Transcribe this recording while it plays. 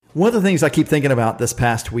One of the things I keep thinking about this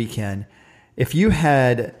past weekend, if you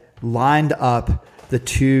had lined up the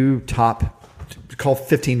two top, called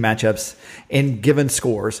 15 matchups and given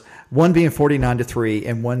scores, one being 49-3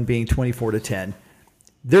 and one being 24-10,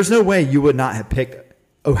 there's no way you would not have picked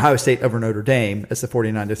Ohio State over Notre Dame as the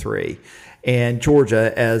 49-3 and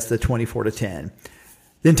Georgia as the 24-10.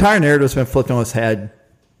 The entire narrative has been flipped on its head.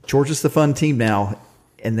 Georgia's the fun team now,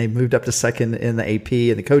 and they moved up to second in the AP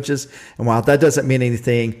and the coaches. And while that doesn't mean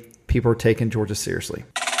anything, people are taking Georgia seriously.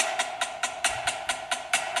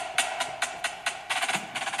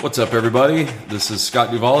 What's up, everybody? This is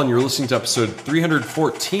Scott Duvall, and you're listening to episode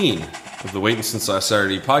 314 of the Waiting Since Last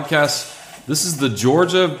Saturday podcast. This is the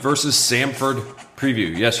Georgia versus Samford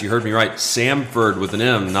preview. Yes, you heard me right. Samford with an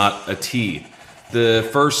M, not a T. The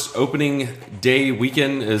first opening day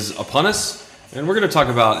weekend is upon us, and we're going to talk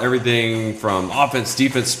about everything from offense,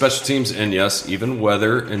 defense, special teams, and yes, even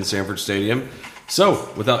weather in Sanford Stadium. So,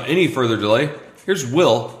 without any further delay, here's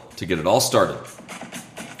Will to get it all started.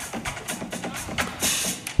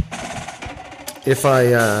 If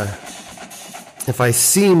I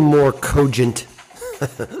seem more cogent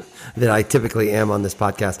than I typically am on this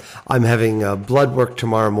podcast, I'm having blood work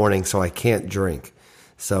tomorrow morning, so I can't drink.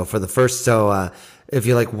 So if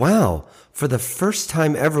you're like, wow, for the first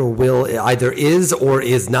time ever, Will either is or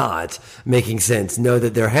is not making sense, know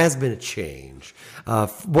that there has been a change.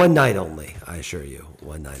 One night only, I assure you,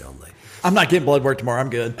 one night only. I'm not getting blood work tomorrow.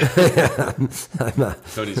 I'm good. Tony's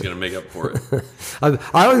going to make up for it.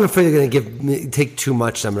 I don't even feel you're going to take too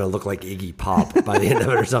much. I'm going to look like Iggy Pop by the end of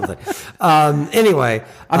it or something. Anyway.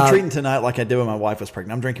 I'm treating tonight like I did when my wife was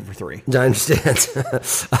pregnant. I'm drinking for 3. I understand.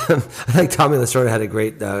 I think Tommy Lasorda had a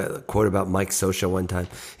great quote about Mike Scioscia one time.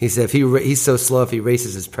 He said, he's so slow, if he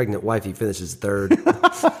races his pregnant wife, he finishes third.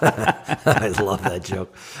 I love that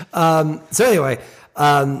joke. So anyway.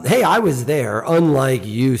 Hey, I was there, unlike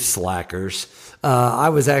you slackers. I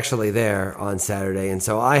was actually there on Saturday, and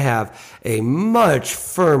so I have a much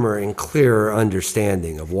firmer and clearer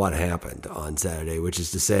understanding of what happened on Saturday, which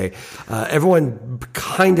is to say, everyone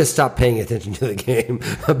kind of stopped paying attention to the game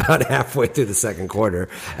about halfway through the second quarter,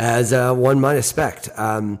 as one might expect.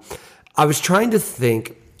 I was trying to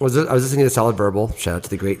think. I was listening to Solid Verbal. Shout out to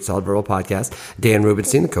the great Solid Verbal podcast. Dan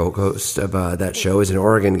Rubenstein, the co-host of that show, is an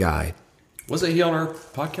Oregon guy. Wasn't he on our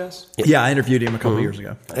podcast? Yeah, I interviewed him a couple years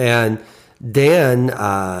ago. And Dan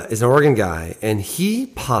is an Oregon guy, and he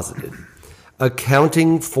posited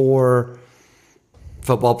accounting for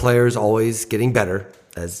football players always getting better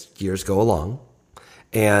as years go along,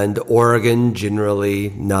 and Oregon generally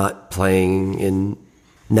not playing in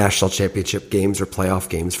national championship games or playoff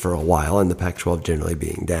games for a while, and the Pac-12 generally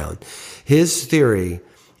being down. His theory,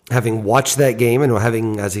 having watched that game and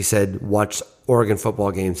having, as he said, watched Oregon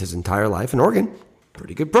football games his entire life, and Oregon,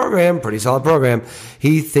 pretty good program, pretty solid program,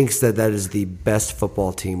 he thinks that is the best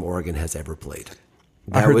football team Oregon has ever played.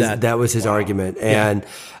 That was his argument. And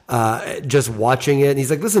just watching it, he's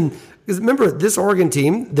like, listen, because remember, this Oregon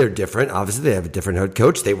team, they're different. Obviously, they have a different head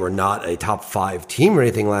coach. They were not a top 5 team or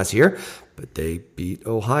anything last year, but they beat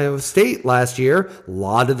Ohio State last year. A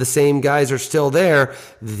lot of the same guys are still there.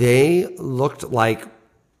 They looked like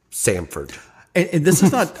Samford. And this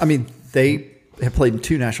is not, they have played in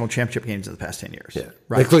 2 national championship games in the past 10 years. Yeah.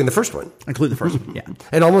 Right. Including the first one. Yeah.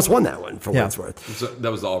 And almost won that one for what it's worth. So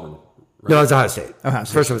that was the Auburn, right? No, it was Ohio State.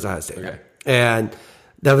 First one was Ohio State. Okay. And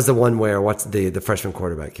that was the one where the freshman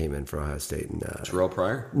quarterback came in for Ohio State. And, Terrell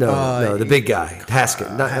Pryor? No, the big guy. Haskins.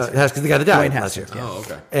 Haskins, the guy that died last year. Yeah. Oh,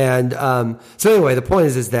 okay. And so anyway, the point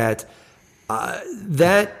is that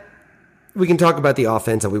that we can talk about the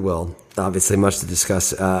offense, and we will. Obviously, much to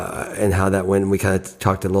discuss and how that went. We kind of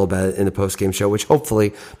talked a little bit in the post-game show, which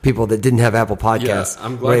hopefully people that didn't have Apple Podcasts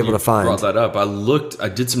were able to find. Brought that up. I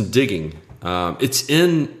did some digging. It's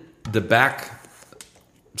in the back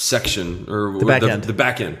section, or the back end. The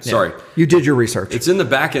back end. Sorry, you did your research. It's in the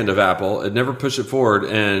back end of Apple. It never pushed it forward.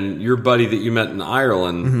 And your buddy that you met in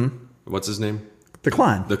Ireland, what's his name? The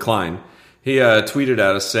Klein. He tweeted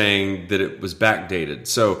at us saying that it was backdated.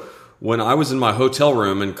 So when I was in my hotel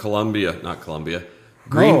room in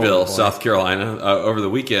Greenville, South Carolina, over the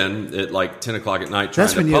weekend at like 10 o'clock at night,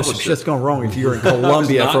 that's when you have some shit's gone wrong if you're in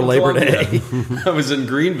Columbia for Labor Day. I was in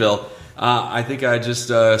Greenville. I think I just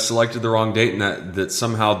selected the wrong date, and that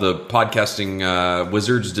somehow the podcasting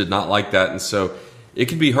wizards did not like that, and so it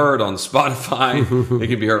can be heard on Spotify. It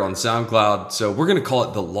can be heard on SoundCloud. So we're going to call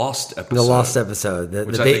it the Lost Episode. The Lost Episode.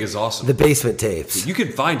 Which I think is awesome. The basement tapes. You can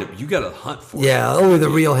find it. You got to hunt for it. Yeah, only the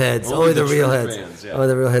real heads. Only the real heads. Fans, Only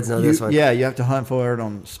the real heads know this one. Yeah, you have to hunt for it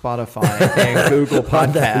on Spotify and Google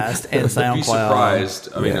Podcast and SoundCloud. You'd be surprised.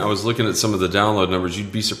 I mean, I was looking at some of the download numbers.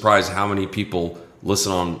 You'd be surprised how many people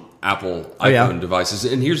listen on Apple iPhone devices.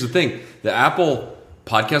 And here's the thing. The Apple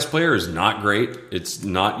podcast player is not great. It's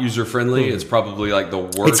not user-friendly. It's probably like the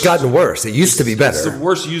worst. It's gotten worse. It used to be better. It's the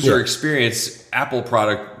worst user experience Apple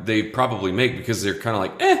product they probably make because they're kind of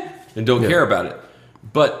like, and don't care about it.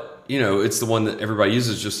 But, it's the one that everybody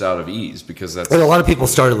uses just out of ease because that's... And a lot of people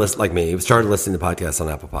started listening to podcasts on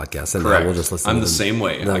Apple Podcasts. And correct. We'll just listen I'm to the them. same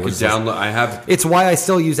way. No, I could download... I have... It's why I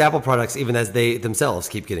still use Apple products even as they themselves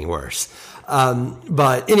keep getting worse.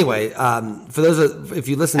 But anyway, for those if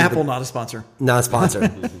you listen Apple, to not a sponsor. Not a sponsor.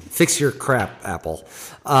 Fix your crap, Apple.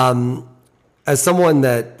 As someone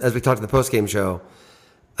that, as we talked in the post-game show,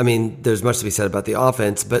 I mean, there's much to be said about the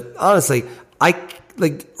offense, but honestly,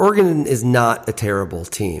 Oregon is not a terrible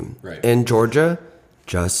team. Right. And Georgia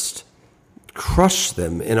just crushed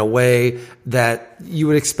them in a way that you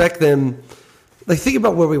would expect them. Like, think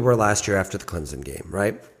about where we were last year after the Clemson game,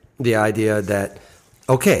 right? The idea that,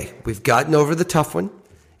 okay, we've gotten over the tough one,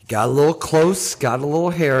 got a little close, got a little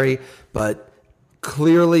hairy, but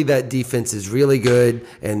clearly that defense is really good,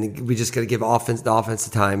 and we just got to give the offense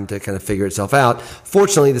the time to kind of figure itself out.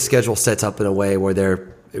 Fortunately, the schedule sets up in a way where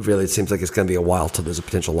it seems like it's going to be a while till there's a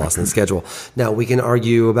potential loss in the schedule. Now, we can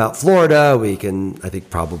argue about Florida. I think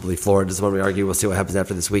probably Florida is the one we argue. We'll see what happens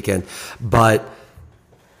after this weekend. But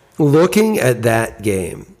looking at that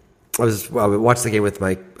game, I watched the game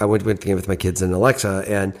I went to the game with my kids and Alexa,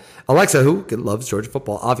 who loves Georgia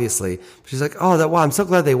football, obviously. She's like, wow, I'm so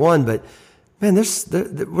glad they won, but man,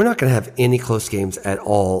 we're not going to have any close games at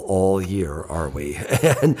all year, are we?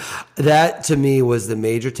 And that, to me, was the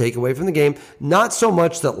major takeaway from the game. Not so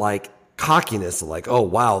much that, cockiness, oh,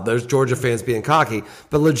 wow, there's Georgia fans being cocky,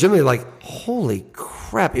 but legitimately, holy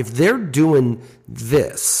crap, if they're doing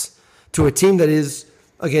this to a team that is,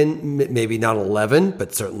 again, maybe not 11,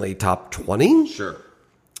 but certainly top 20. Sure.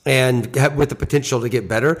 And with the potential to get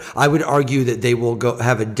better, I would argue that they will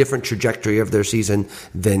have a different trajectory of their season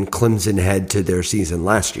than Clemson had to their season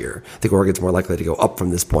last year. I think Oregon's more likely to go up from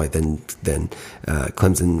this point than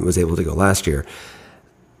Clemson was able to go last year.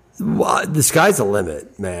 Well, the sky's the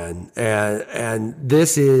limit, man. And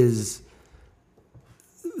this is...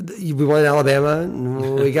 We won Alabama,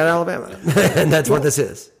 we got Alabama. And that's what this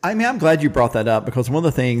is. I mean, I'm glad you brought that up because one of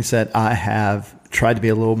the things that I have tried to be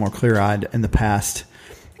a little more clear-eyed in the past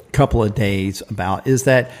couple of days about is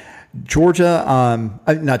that not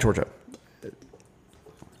Georgia,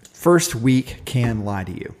 first week can lie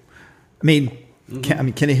to you. I mean,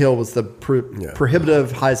 Kenny Hill was the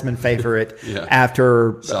prohibitive Heisman favorite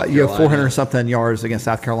after 400 something yards against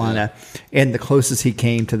South Carolina, and the closest he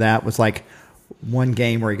came to that was one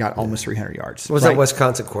game where he got almost 300 yards. What was that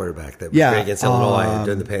Wisconsin quarterback that was great against Illinois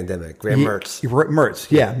during the pandemic? Graham Mertz.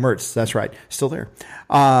 Mertz. That's right. Still there.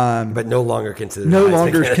 But no longer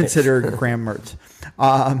considered. Considered Graham Mertz.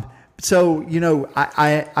 So,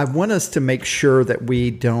 I want us to make sure that we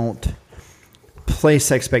don't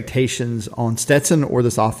place expectations on Stetson or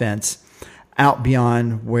this offense out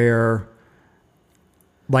beyond where,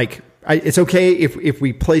 it's okay if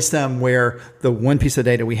we place them where the one piece of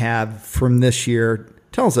data we have from this year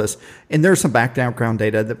tells us, and there's some background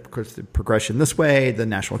data that because the progression this way, the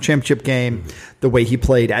national championship game, the way he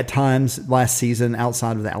played at times last season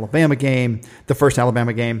outside of the Alabama game, the first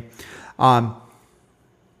Alabama game.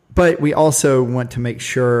 But we also want to make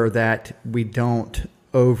sure that we don't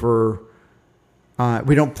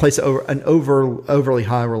place an overly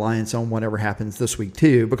high reliance on whatever happens this week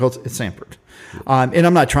too, because it's Samford. And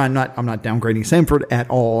I'm not downgrading Samford at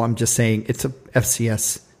all. I'm just saying it's a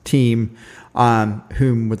FCS team,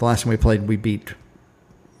 whom with the last time we played, we beat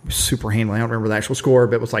super handily. I don't remember the actual score,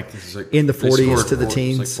 but it was in the 40s to the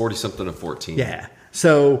teens. It's 40 something to 14. Yeah.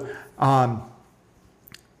 So,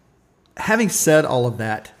 having said all of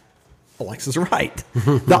that, Alexa's right.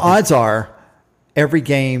 The odds are every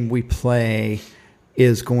game we play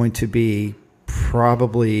is going to be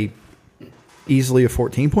probably easily a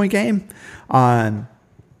 14-point game. And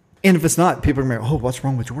if it's not, people are going to be, what's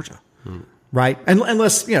wrong with Georgia? Right?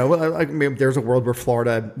 Unless, there's a world where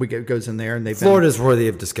Florida goes in there and Florida's worthy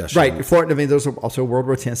of discussion. Right. Florida, there's also a world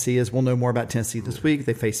where Tennessee is. We'll know more about Tennessee this week.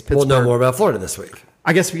 They face Pittsburgh. We'll know more about Florida this week.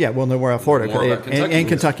 I guess, we'll know more about Florida and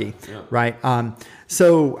Kentucky. Yeah. Right?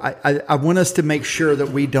 So I want us to make sure that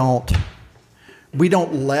we don't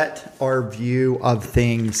let our view of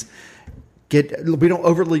things we don't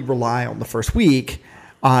overly rely on the first week,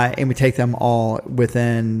 and we take them all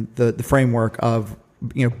within the framework of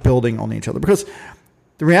building on each other. Because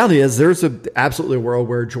the reality is there's absolutely a world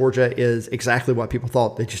where Georgia is exactly what people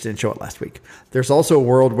thought. They just didn't show it last week. There's also a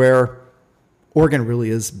world where Oregon really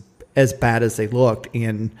is as bad as they looked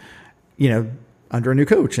in, under a new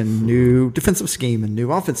coach and new defensive scheme and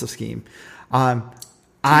new offensive scheme.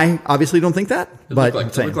 I obviously don't think that, but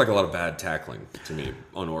It looked like a lot of bad tackling to me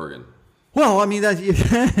on Oregon. well, I mean, there's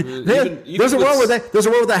a world where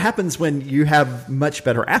that happens when you have much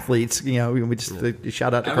better athletes. You know, we just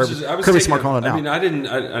shout out to Kirby Smart calling it out. I mean,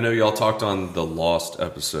 I know y'all talked on the Lost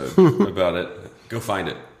episode about it. Go find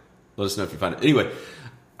it. Let us know if you find it. Anyway,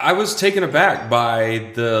 I was taken aback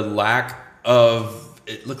by the lack of,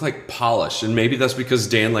 it looked like polish, and maybe that's because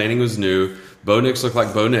Dan Lanning was new. Bo Nix looked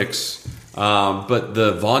like Bo Nix. But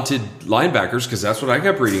the vaunted linebackers, because that's what I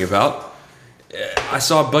kept reading about, I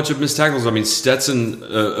saw a bunch of missed tackles. I mean, Stetson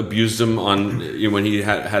abused him on when he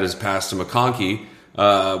had his pass to McConkey.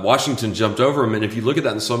 Washington jumped over him, and if you look at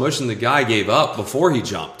that in slow motion, the guy gave up before he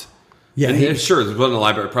jumped. Yeah, and sure, there wasn't a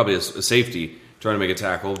linebacker, probably a safety trying to make a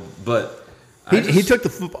tackle, but he took the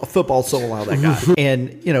football soul out of that guy,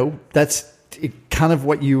 and that's kind of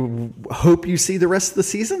what you hope you see the rest of the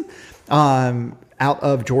season out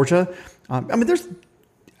of Georgia. I mean,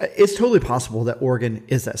 it's totally possible that Oregon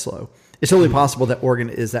is that slow. It's totally possible that Oregon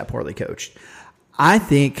is that poorly coached. I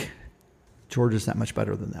think Georgia's that much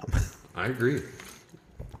better than them. I agree.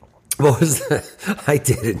 What was that? I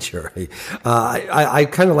did enjoy. I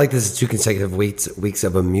kind of like this 2 consecutive weeks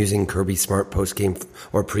of amusing Kirby Smart post-game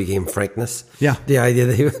or pre-game frankness. Yeah. The idea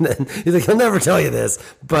that he's like, he'll never tell you this,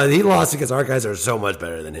 but he lost because our guys are so much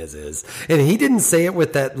better than his is. And he didn't say it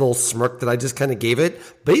with that little smirk that I just kind of gave it,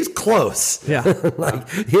 but he's close. Yeah. Like,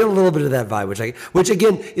 he had a little bit of that vibe, which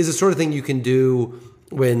again is the sort of thing you can do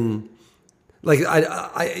when... Like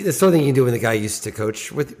it's the sort of thing you can do when the guy used to coach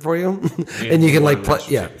for you, and you can like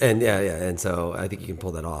play, and so I think you can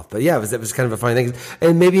pull that off. But yeah, it was kind of a funny thing,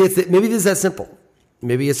 and maybe it is that simple,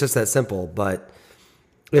 maybe it's just that simple. But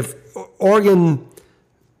if Oregon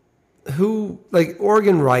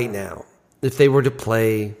right now, if they were to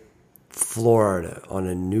play Florida on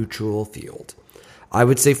a neutral field, I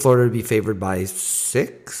would say Florida would be favored by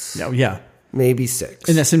 6. No, yeah, maybe 6,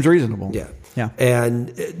 and that seems reasonable. Yeah. Yeah,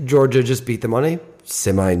 and Georgia just beat them on a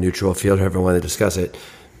semi-neutral field, however you want to discuss it,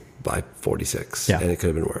 by 46. Yeah. And it could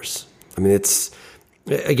have been worse. I mean,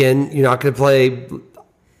 again, you're not going to play.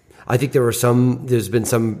 I think there's been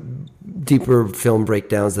some deeper film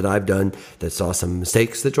breakdowns that I've done that saw some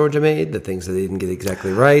mistakes that Georgia made, the things that they didn't get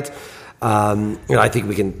exactly right. I think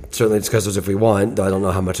we can certainly discuss those if we want, though I don't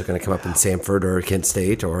know how much are going to come up in Samford or Kent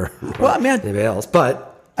State or anybody else. But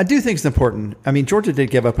I do think it's important. I mean, Georgia did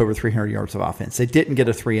give up over 300 yards of offense. They didn't get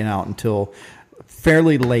a 3-and-out until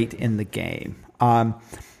fairly late in the game.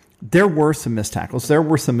 There were some missed tackles. There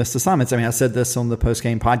were some missed assignments. I mean, I said this on the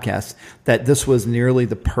post-game podcast, that this was nearly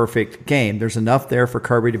the perfect game. There's enough there for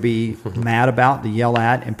Kirby to be mad about, to yell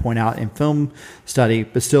at, and point out in film study,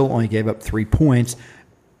 but still only gave up 3 points.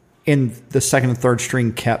 And the second and third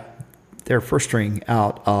string kept their first string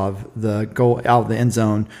out of the end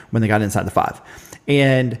zone when they got inside the 5.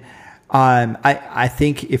 And I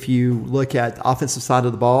think if you look at the offensive side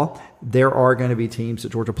of the ball, there are going to be teams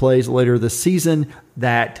that Georgia plays later this season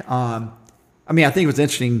that I think it was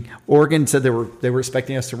interesting. Oregon said they were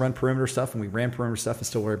expecting us to run perimeter stuff, and we ran perimeter stuff and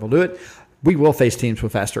still were able to do it. We will face teams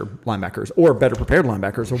with faster linebackers or better prepared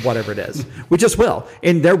linebackers or whatever it is. We just will.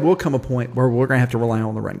 And there will come a point where we're going to have to rely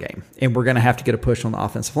on the run game, and we're going to have to get a push on the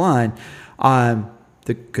offensive line.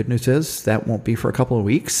 The good news is that won't be for a couple of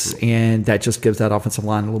weeks, and that just gives that offensive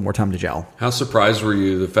line a little more time to gel. How surprised were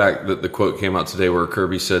you the fact that the quote came out today where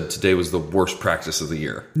Kirby said today was the worst practice of the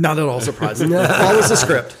year? Not at all surprising. Follows the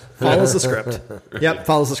script. Yep,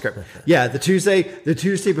 follows the script. Yeah, the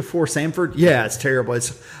Tuesday before Samford, yeah, it's terrible.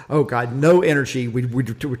 It's, oh, God, no energy. We're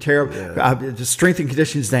terrible. Yeah. Just strength and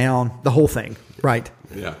conditions down, the whole thing, right?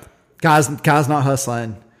 Yeah. Guys not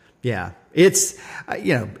hustling. Yeah. It's, so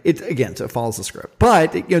it follows the script.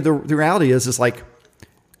 But, the reality is like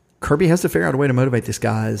Kirby has to figure out a way to motivate these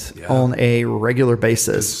guys on a regular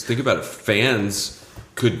basis. Think about it. Fans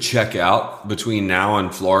could check out between now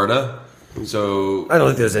and Florida. So I don't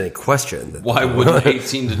think there's any question. Why wouldn't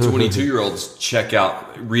 18 to 22-year-olds check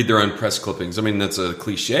out, read their own press clippings? I mean, that's a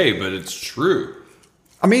cliche, but it's true.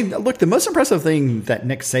 I mean, look, the most impressive thing that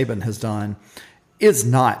Nick Saban has done is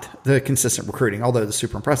not the consistent recruiting, although it's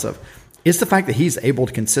super impressive. It's the fact that he's able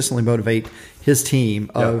to consistently motivate his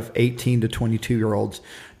team of 18 to 22-year-olds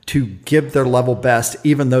to give their level best,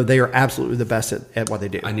 even though they are absolutely the best at what they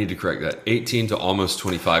do. I need to correct that. 18 to almost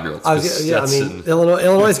 25-year-olds.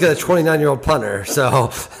 Illinois' got a 29-year-old punter,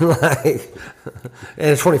 so and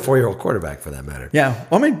a 24-year-old quarterback for that matter. Yeah,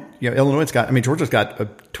 well, Georgia's got a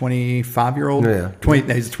 25-year-old,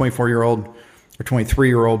 he's a 24-year-old or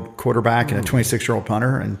 23-year-old quarterback and a 26-year-old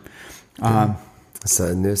punter, and.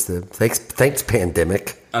 So there's the thanks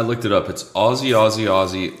pandemic. I looked it up. It's Aussie, Aussie,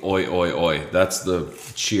 Aussie, oi, oi, oi. That's the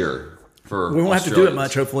cheer for We won't have to do it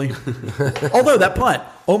much, hopefully. Although that punt,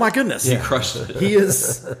 oh my goodness, He crushed it. He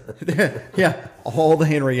is, all the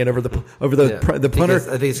hand wringing over the punter.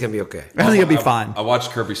 I think it's going to be okay. I think it'll be fine. I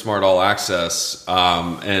watched Kirby Smart All Access,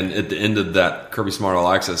 and at the end of that Kirby Smart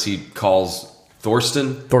All Access, he calls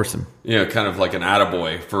Thorsten, kind of like an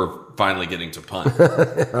attaboy for finally getting to punt.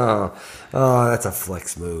 Oh, that's a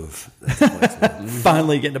flex move.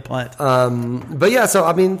 Finally getting to punt. But yeah, so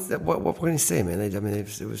I mean, what can you say, man?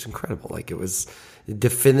 It was incredible. Like, it was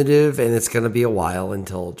definitive, and it's going to be a while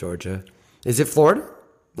until Georgia. Is it Florida?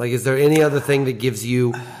 Like, is there any other thing that gives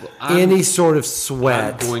you any sort of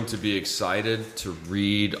sweat? I'm going to be excited to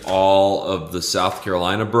read all of the South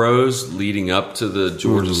Carolina bros leading up to the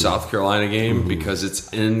Georgia-South Carolina game because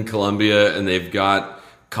it's in Columbia, and they've got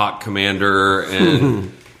Cock Commander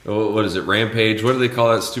and what is it, Rampage? What do they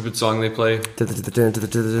call that stupid song they play?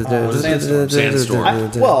 Sandstorm.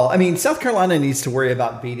 South Carolina needs to worry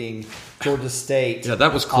about beating Georgia State. Yeah,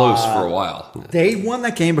 that was close for a while. They won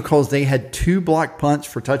that game because they had 2 blocked punts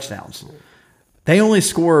for touchdowns. They only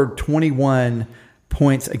scored 21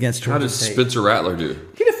 points against Georgia State. How did Spencer Rattler do?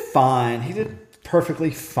 He did fine. He did perfectly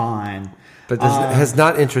fine. But has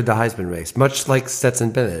not entered the Heisman race, much like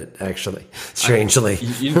Stetson Bennett, actually. Strangely.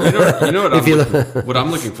 You know what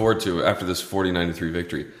I'm looking forward to after this 40-93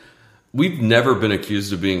 victory? We've never been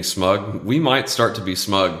accused of being smug. We might start to be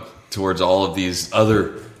smug towards all of these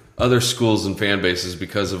other schools and fan bases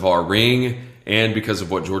because of our ring and because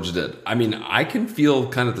of what Georgia did. I can feel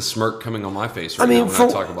kind of the smirk coming on my face now when I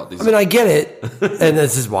talk about these. I get it. And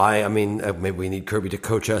this is why, maybe we need Kirby to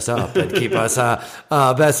coach us up and keep us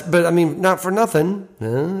best. But, not for nothing.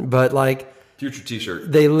 But, like, future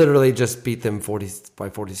T-shirt. They literally just beat them 40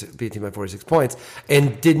 by 46 points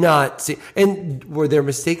and did not see. And were there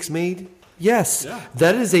mistakes made? Yes. Yeah.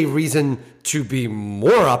 That is a reason to be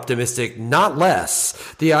more optimistic, not less.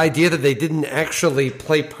 The idea that they didn't actually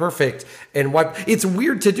play perfect and wipe. It's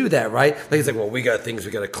weird to do that, right? Like, it's like, well, we got things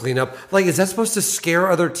we got to clean up. Like, is that supposed to scare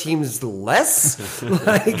other teams less?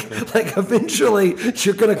 like eventually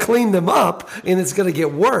you're going to clean them up and it's going to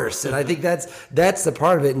get worse. And I think that's the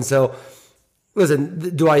part of it. And so, listen,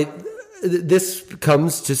 this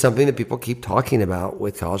comes to something that people keep talking about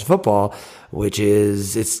with college football, which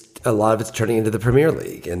is a lot of it's turning into the Premier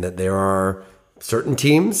League, and that there are certain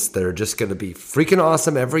teams that are just going to be freaking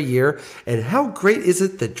awesome every year. And how great is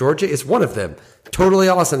it that Georgia is one of them? Totally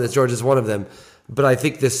awesome that Georgia is one of them. But I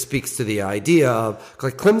think this speaks to the idea of,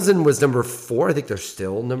 like, Clemson was number 4. I think they're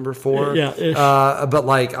still number 4. Yeah. But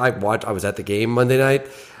like, I was at the game Monday night.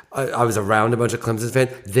 I was around a bunch of Clemson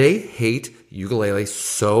fans. They hate ukulele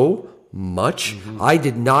so much. I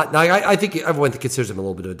did not. I think everyone considers him a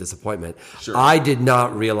little bit of a disappointment. Sure. I did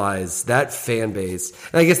not realize that fan base,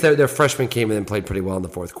 and I guess their freshmen came in and played pretty well in the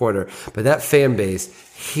fourth quarter, but that fan base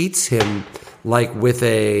hates him like with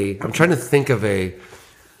a. I'm trying to think of a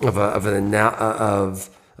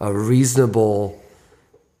reasonable.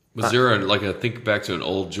 Was there think back to an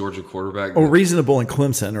old Georgia quarterback? Reasonable and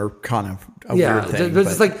Clemson are kind of a weird thing. But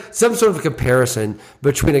it's like some sort of comparison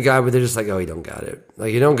between a guy where they're just like, oh, you don't got it.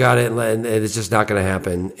 Like, you don't got it, and it's just not going to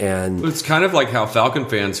happen. And it's kind of like how Falcon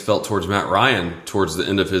fans felt towards Matt Ryan towards the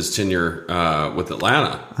end of his tenure with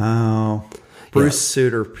Atlanta. Oh, Bruce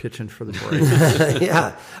Sutter pitching for the Braves.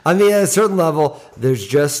 Yeah. At a certain level, there's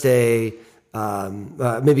just a...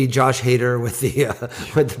 maybe Josh Hader with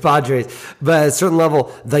the Padres, but at a certain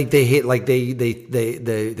level, like they hate, like they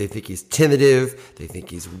think he's tentative, they think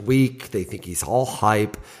he's weak, they think he's all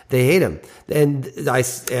hype, they hate him,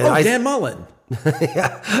 Dan Mullen.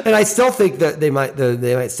 Yeah, and I still think that they might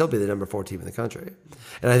still be the number 4 team in the country,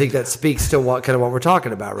 and I think that speaks to what we're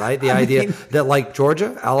talking about, right? The idea that like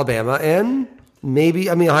Georgia, Alabama, and maybe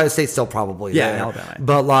Ohio State's still probably there, Alabama,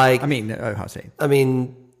 but like Ohio State.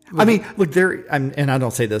 Look, and I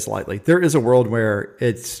don't say this lightly. There is a world where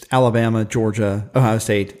it's Alabama, Georgia, Ohio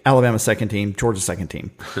State, Alabama second team, Georgia second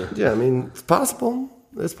team. Yeah, it's possible.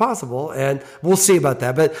 It's possible, and we'll see about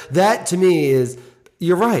that. But that, to me, is,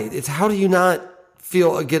 you're right. It's how do you not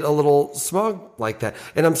get a little smug like that?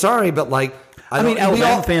 And I'm sorry, but like,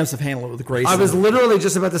 Alabama fans have handled it with grace. I was literally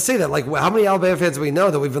just about to say that. Like, how many Alabama fans do we know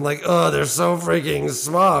that we've been like, oh, they're so freaking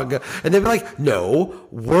smug? And they'd be like, no,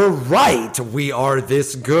 we're right. We are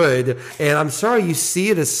this good. And I'm sorry you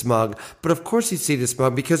see it as smug, but of course you see it as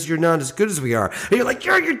smug because you're not as good as we are. And you're like,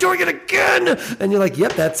 you're doing it again. And you're like,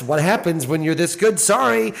 yep, that's what happens when you're this good.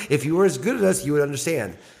 Sorry. If you were as good as us, you would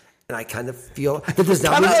understand. And I kind of feel that does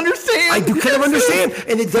not mean understand. I do kind of understand,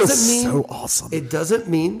 and it doesn't mean so awesome. It doesn't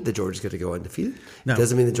mean that Georgia's going to go undefeated. No. It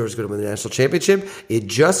doesn't mean that Georgia's going to win the national championship. It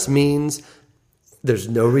just means there's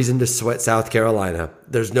no reason to sweat South Carolina.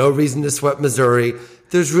 There's no reason to sweat Missouri.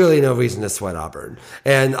 there's really no reason to sweat Auburn.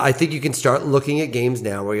 And I think you can start looking at games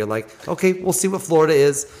now where you're like, okay, we'll see what Florida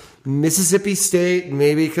is. Mississippi State,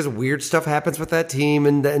 maybe because weird stuff happens with that team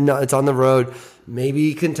and it's on the road.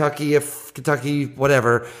 Maybe Kentucky,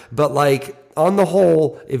 whatever. But like on the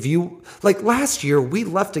whole, if you like last year, we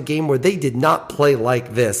left a game where they did not play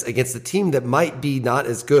like this against a team that might be not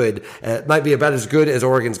as good, might be about as good as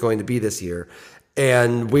Oregon's going to be this year.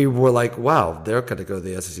 And we were like, wow, they're going to go to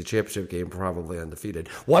the SEC championship game probably undefeated.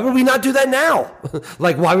 Why would we not do that now?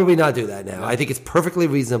 Why would we not do that now? I think it's perfectly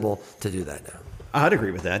reasonable to do that now. I'd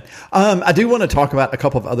agree with that. I do want to talk about a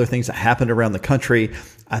couple of other things that happened around the country.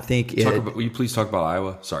 I think will you please talk about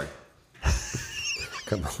Iowa? Sorry.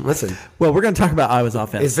 Come on, listen. Well, we're going to talk about Iowa's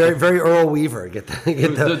offense. It's very, very Earl Weaver.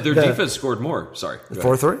 Their defense scored more. Sorry.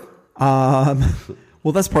 4-3?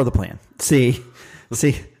 Well, that's part of the plan. See,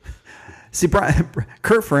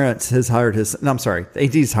 Kurt Ferentz has hired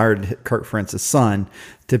AD's hired Kurt Ferentz's son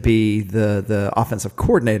to be the offensive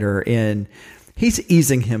coordinator, and he's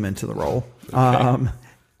easing him into the role. Okay.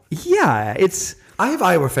 I have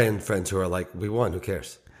Iowa friends who are like, we won, who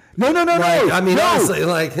cares? No. I mean, no. honestly,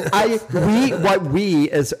 like what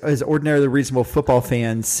we as ordinarily reasonable football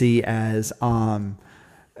fans see as a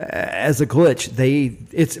glitch,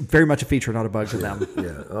 it's very much a feature, not a bug to them.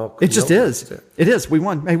 It just is. It is. We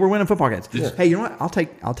won. Hey, we're winning football games. Hey, you know what? I'll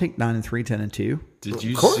take 9-3, 10-2. Did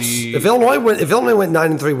you see if Illinois went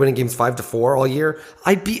 9-3, winning games 5-4 all year?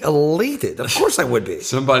 I'd be elated. Of course, I would be.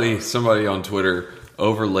 Somebody on Twitter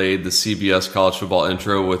overlaid the CBS college football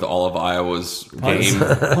intro with all of Iowa's game.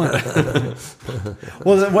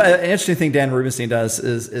 Well, an interesting thing Dan Rubenstein does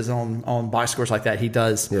is on box scores like that. He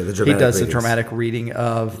does the dramatic reading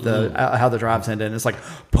of the how the drives end, and it's like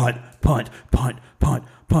punt,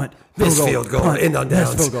 miss field goal, end on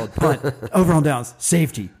downs, miss field goal, punt, over on downs,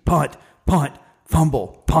 safety, punt,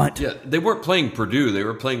 fumble, punt. Yeah, they weren't playing Purdue; they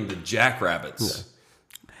were playing the Jackrabbits.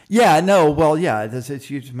 Yeah, no, well, yeah,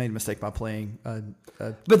 you just made a mistake by playing.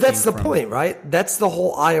 But that's the point, right? That's the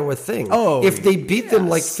whole Iowa thing. Oh, if they beat them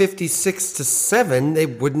like 56-7, they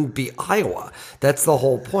wouldn't be Iowa. That's the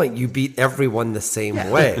whole point. You beat everyone the same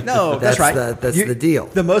way. No, that's right. That's the deal.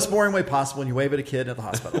 The most boring way possible, and you wave at a kid at the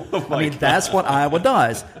hospital. That's what Iowa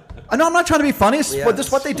does. No, I'm not trying to be funny. This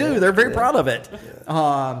is what they do. They're very proud of it.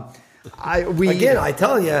 I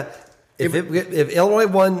tell you, if Illinois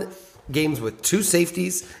won games with two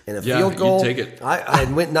safeties and a field goal, you'd take it. I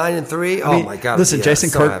went 9-3. Oh my God! Listen,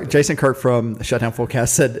 Jason Kirk from Shutdown Fullcast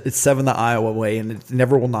said it's 7 the Iowa way, and it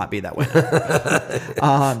never will not be that way.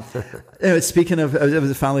 Speaking of, it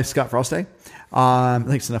was finally Scott Frost Day.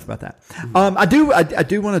 Thanks enough about that. I do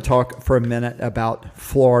want to talk for a minute about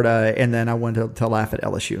Florida, and then I want to laugh at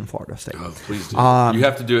LSU and Florida State. Oh, please do. You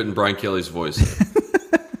have to do it in Brian Kelly's voice.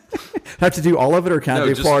 Have to do all of it, or can I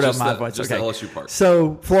do Florida? Just the LSU part.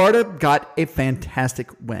 So Florida got a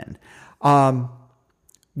fantastic win. What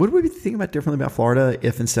would we be thinking about differently about Florida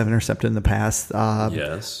if instead of intercepted in the past?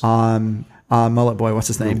 Yes. Mullet boy, what's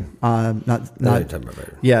his name?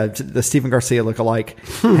 The Stephen Garcia lookalike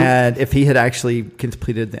had, if he had actually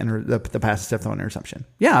completed the pass instead of throwing an interception.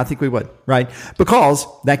 Yeah, I think we would, right? Because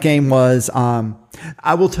that game was.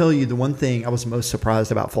 I will tell you the one thing I was most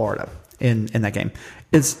surprised about Florida in that game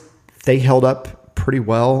is they held up pretty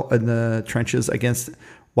well in the trenches against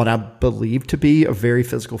what I believe to be a very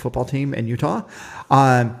physical football team in Utah.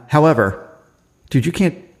 However, dude, you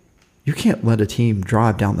can't let a team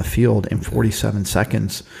drive down the field in 47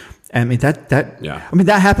 seconds. I mean that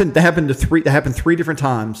happened. That happened 3 different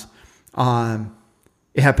times.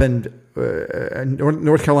 It happened in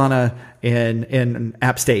North Carolina and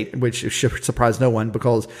App State, which should surprise no one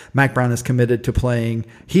because Mac Brown is committed to playing.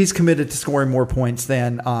 He's committed to scoring more points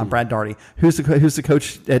than Brad Daugherty. Who's the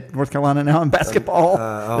coach at North Carolina now in basketball?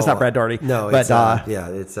 It's not Brad Daugherty. No, but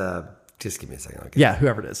it's just give me a second. Okay. Yeah,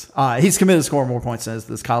 whoever it is. He's committed to scoring more points than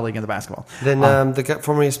his colleague in the basketball. Then the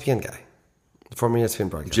former ESPN guy, the former ESPN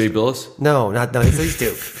broadcaster. Jay Billis? No, he's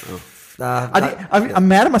Duke. I'm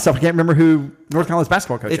mad at myself. I can't remember who North Carolina's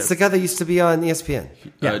basketball coach is. It's the guy that used to be on ESPN.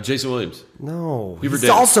 Jason Williams. No. He's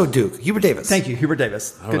also Duke. Hubert Davis. Thank you, Hubert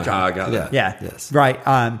Davis. Good job. I got that. Yeah. Yes. Right.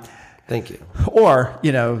 Thank you. Or,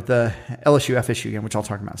 the LSU FSU game, which I'll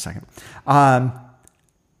talk about in a second.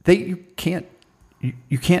 You can't,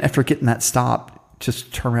 after getting that stop,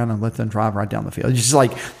 just turn around and let them drive right down the field. It's just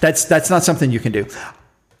like, that's not something you can do.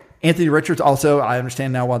 Anthony Richards also, I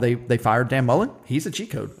understand now why they fired Dan Mullen. He's a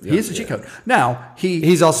cheat code. He is a cheat code. Now,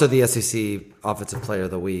 he's also the SEC Offensive Player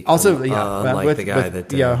of the Week. Also, unlike the guy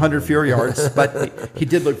that 100 fewer yards, but he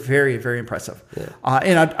did look very, very impressive. Yeah.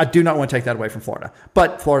 And I do not want to take that away from Florida.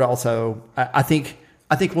 But Florida also, I think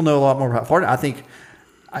we'll know a lot more about Florida. I think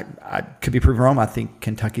I could be proven wrong. I think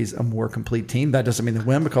Kentucky's a more complete team. That doesn't mean they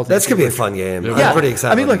win because That's going to be a fun game. Yeah. I'm pretty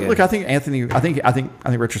excited. I mean, about the game. look. I think Anthony. I think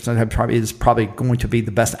Richardson is probably going to be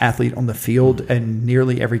the best athlete on the field in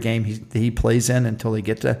nearly every game he plays in until they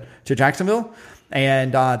get to Jacksonville,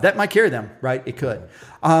 and that might carry them. Right? It could.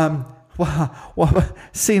 Well,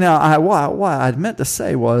 see now, what I meant to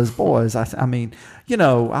say was, boys. I mean,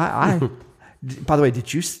 by the way,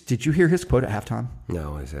 did you hear his quote at halftime?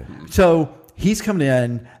 No, I said. So he's coming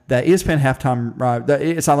in. The ESPN halftime,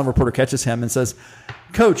 the silent reporter catches him and says,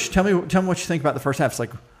 "Coach, tell me what you think about the first half."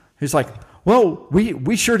 He's like, "Well,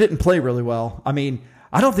 we sure didn't play really well. I mean,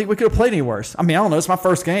 I don't think we could have played any worse. I mean, I don't know. It's my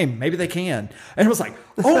first game. Maybe they can." And it was like,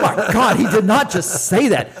 oh my God, he did not just say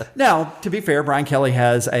that. Now, to be fair, Brian Kelly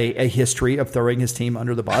has a history of throwing his team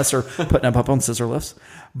under the bus or putting them up on scissor lifts.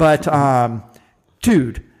 But,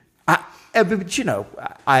 dude,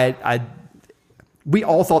 we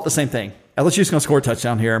all thought the same thing. LSU's going to score a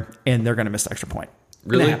touchdown here, and they're going to miss the extra point.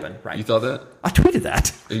 Really? It happened, right? You thought that? I tweeted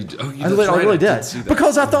that. I really did.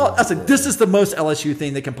 Because I said, this is the most LSU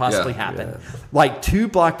thing that can possibly happen. Yeah. Like 2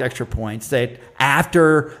 blocked extra points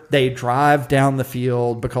after they drive down the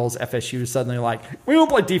field because FSU is suddenly like, we don't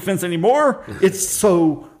play defense anymore. It's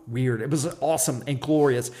so weird. It was awesome and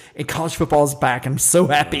glorious. And college football is back. I'm so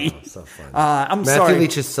happy. Oh, so fun. Matthew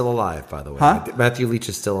Leach is still alive, by the way. Huh? Matthew Leach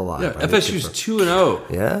is still alive. Yeah, FSU's 2-0.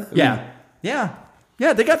 Yeah?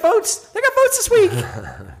 Yeah, they got votes. They got votes this week.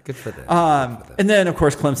 Good for them. And then, of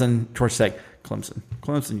course, Clemson, Georgia Tech.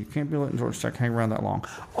 Clemson, you can't be letting Georgia Tech hang around that long.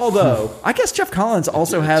 Although, I guess Jeff Collins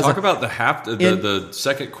also has... Talk about the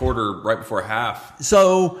second quarter right before half.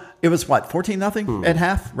 So, it was what, 14-0 at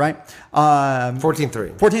half, right?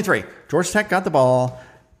 14-3. 14-3. Georgia Tech got the ball.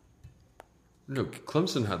 No,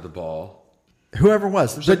 Clemson had the ball. Whoever it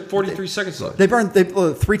was. There's like 43 seconds left. They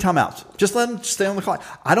blew 3 timeouts. Just let him stay on the clock.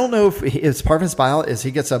 I don't know if it's part of his buyout is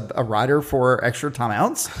he gets a rider for extra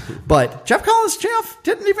timeouts, but Jeff Collins,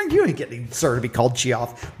 didn't even deserve to be called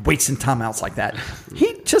Geoff, wasting timeouts like that.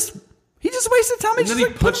 He just wasted time. And then he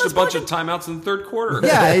punched a bunch of timeouts in the third quarter.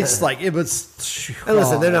 Yeah, it's like it was. And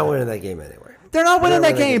listen, they're not winning that game anyway. They're not winning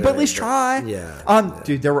that game, but at least try. Yeah.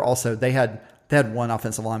 Dude, there were also they had one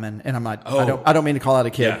offensive lineman, and I'm not. I don't mean to call out a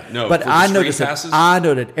kid. Yeah, no, but I noticed. I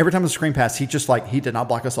noted every time the screen pass, he did not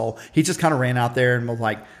block us all. He just kind of ran out there and was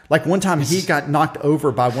like one time he got knocked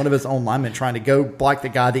over by one of his own linemen trying to go block the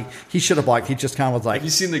guy that he should have blocked. He just kind of was like. Have you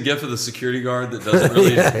seen the gif of the security guard that doesn't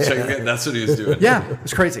really check it? That's what he was doing. Yeah,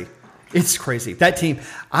 it's crazy. It's crazy. That team.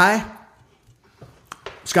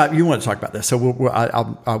 Scott, you want to talk about this, so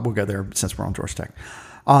we'll go there since we're on Georgia Tech.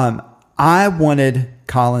 I wanted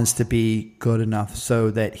Collins to be good enough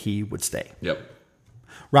so that he would stay. Yep.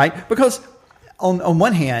 Right? Because on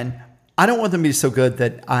one hand, I don't want them to be so good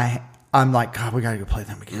that I'm like, God, we got to go play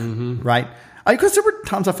them again. Mm-hmm. Right? Because there were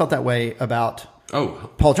times I felt that way about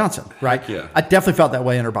Paul Johnson. Right? Yeah. I definitely felt that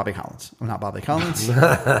way under Bobby Collins. Well, not Bobby Collins.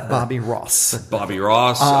 Bobby Ross. Bobby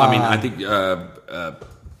Ross. I mean, I think...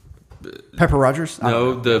 Pepper Rogers?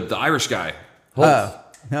 No, the Irish guy. No.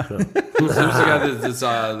 There's the guy that's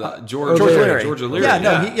George O'Leary. George O'Leary.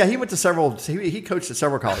 Yeah, he went to several. He coached at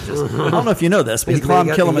several colleges. I don't know if you know this, but he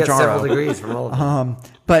climbed Kilimanjaro. He got several degrees from all of them.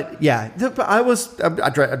 But yeah, I was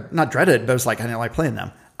not dreaded, but I was like I didn't like playing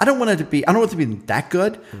them. I don't want it to be that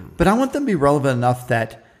good, but I want them to be relevant enough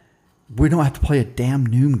that we don't have to play a damn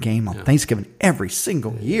noon game on Thanksgiving every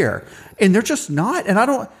single year, and they're just not. And I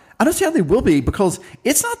don't see how they will be because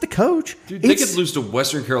it's not the coach. Dude, they could lose to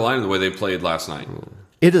Western Carolina the way they played last night.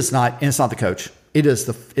 It is not, and it's not the coach. It's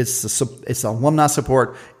the alumni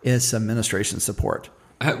support. It's administration support.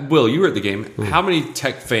 Will, you were at the game. How many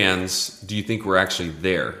Tech fans do you think were actually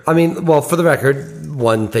there? I mean, well, for the record,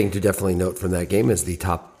 one thing to definitely note from that game is the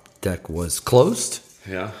top deck was closed.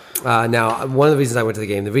 Yeah. Now, one of the reasons I went to the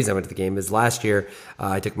game, is last year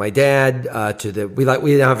I took my dad we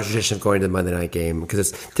now have a tradition of going to the Monday night game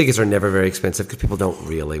because tickets are never very expensive because people don't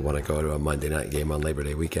really want to go to a Monday night game on Labor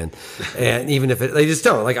Day weekend, and even if they just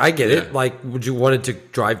don't. Like I get it. Like, would you wanted to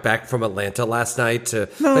drive back from Atlanta last night to?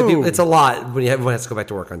 No. It's a lot when everyone has to go back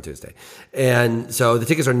to work on Tuesday, and so the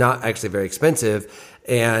tickets are not actually very expensive.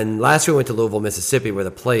 And last year we went to Louisville, Mississippi, where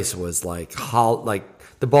the place was like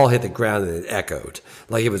the ball hit the ground and it echoed.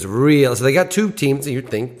 Like it was real. So they got 2 teams that you'd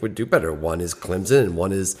think would do better. One is Clemson and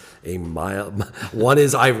one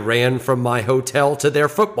is I ran from my hotel to their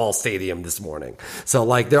football stadium this morning. So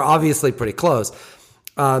like they're obviously pretty close.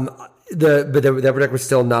 The deck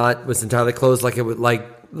was entirely closed like it would like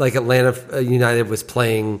Atlanta United was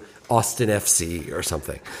playing Austin FC or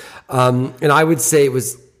something. And I would say it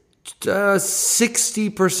was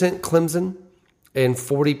 60% Clemson. and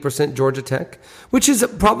 40% Georgia Tech, which is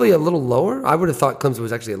probably a little lower. I would have thought Clemson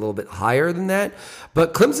was actually a little bit higher than that.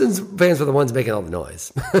 But Clemson's fans were the ones making all the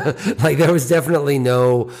noise. Like, there was definitely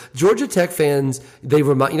no Georgia Tech fans. You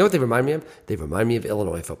know what they remind me of? They remind me of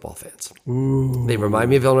Illinois football fans. Ooh. They remind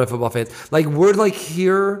me of Illinois football fans. Like, we're like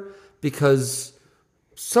here because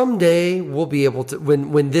someday we'll be able to,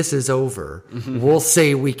 when this is over, we'll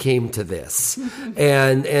say we came to this.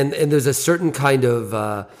 And there's a certain kind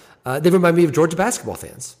of, they remind me of Georgia basketball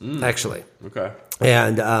fans, actually. Okay.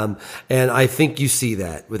 And I think you see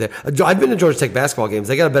that with it. I've been to Georgia Tech basketball games.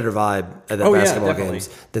 They got a better vibe at the basketball games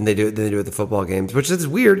than they do at the football games, which is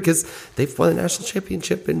weird because they've won a national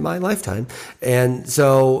championship in my lifetime. And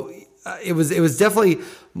so it was definitely,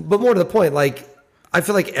 but more to the point, like, I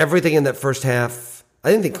feel like everything in that first half,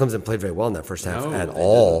 I didn't think Clemson played very well in that first half at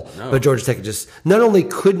all. No. But Georgia Tech just not only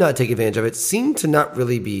could not take advantage of it, seemed to not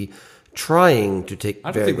really be trying to take.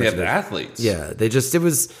 I don't think they have the athletes. Yeah, they just it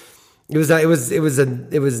was not a good thing.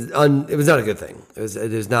 It was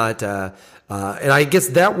not, and I guess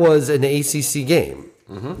that was an ACC game.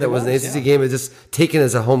 Mm-hmm. That was an ACC game. It was just taken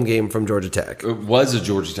as a home game from Georgia Tech. It was a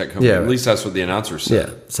Georgia Tech home game. At least that's what the announcers said.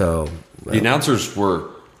 Yeah. So the announcers were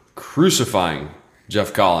crucifying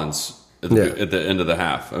Jeff Collins at the end of the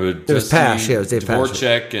half. It was Pash. Yeah, it was Dave Pash.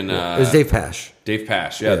 Dvorak and it was Dave Pash. Dave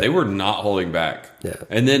Pash. Yeah, they were not holding back. Yeah.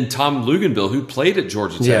 And then Tom Luganbill, who played at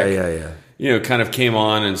Georgia Tech. Yeah. You know, kind of came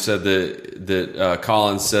on and said that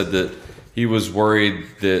Collins said that he was worried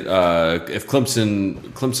that if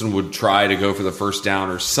Clemson would try to go for the first down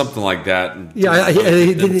or something like that. Yeah,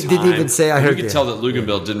 he didn't even say. I heard. You could tell that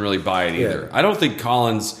Luganbill didn't really buy it either. I don't think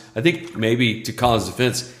Collins. I think maybe to Collins'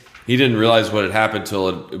 defense, he didn't realize what had happened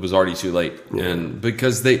until it was already too late, and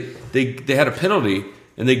because they had a penalty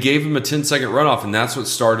and they gave him a 10-second runoff, and that's what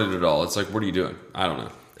started it all. It's like, what are you doing? I don't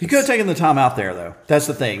know. He could have taken the timeout there, though. That's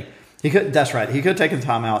the thing. That's right. He could have taken the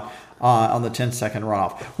timeout on the 10-second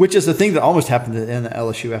runoff, which is the thing that almost happened in the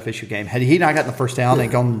LSU-FSU game. Had he not gotten the first down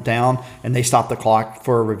and gone down and they stopped the clock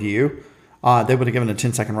for a review, they would have given a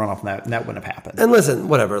 10-second runoff, and that wouldn't have happened. And listen,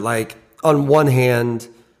 whatever. Like, on one hand,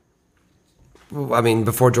 I mean,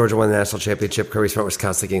 before Georgia won the national championship, Kirby Smart was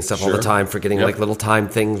constantly getting stuff all the time for getting like little time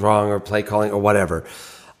things wrong or play calling or whatever.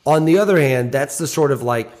 On the other hand, that's the sort of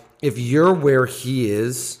like, if you're where he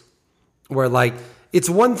is, where like, it's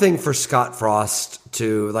one thing for Scott Frost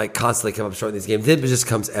to like constantly come up short in these games. Then it just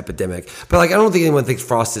comes epidemic. But like, I don't think anyone thinks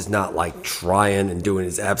Frost is not like trying and doing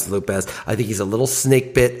his absolute best. I think he's a little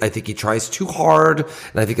snake bit. I think he tries too hard.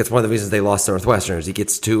 And I think that's one of the reasons they lost to Northwestern is he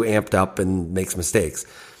gets too amped up and makes mistakes.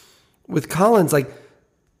 With Collins, like,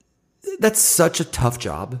 that's such a tough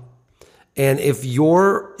job. And if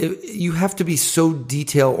you have to be so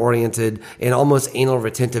detail oriented and almost anal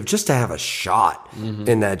retentive just to have a shot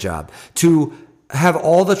in that job. To have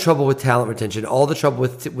all the trouble with talent retention, all the trouble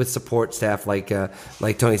with support staff like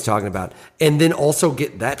Tony's talking about, and then also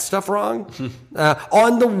get that stuff wrong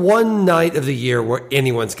on the one night of the year where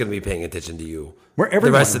anyone's going to be paying attention to you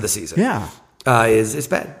the rest of the season. Yeah, is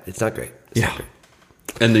bad. It's not great. Not great.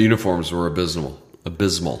 And the uniforms were abysmal.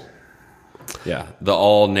 Yeah, the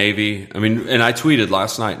all navy. I mean, and I tweeted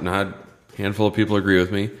last night, and I had a handful of people agree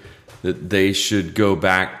with me that they should go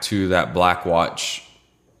back to that Black Watch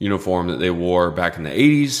uniform that they wore back in the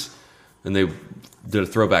 80s, and they did a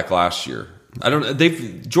throwback last year.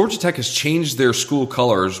 Georgia Tech has changed their school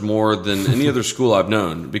colors more than any other school I've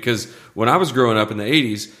known, because when I was growing up in the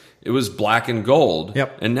 80s, it was black and gold.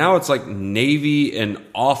 Yep. And now it's like navy and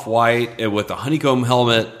off-white and with a honeycomb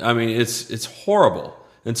helmet. I mean, it's horrible.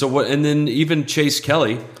 And so and then even Chase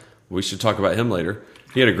Kelly, we should talk about him later.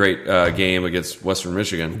 He had a great game against Western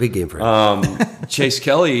Michigan. Big game for him. Chase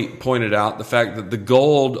Kelly pointed out the fact that the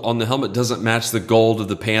gold on the helmet doesn't match the gold of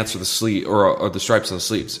the pants or the sleeve or the stripes on the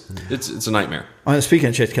sleeves. It's a nightmare. Speaking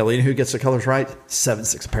of Chase Kelly, who gets the colors right?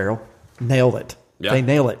 7-6 Apparel. Nailed it. Yeah. They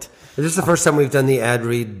nail it. Is this the first time we've done the ad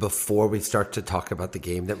read before we start to talk about the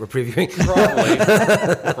game that we're previewing?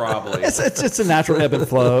 Probably. It's a natural ebb and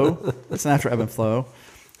flow. It's a natural ebb and flow.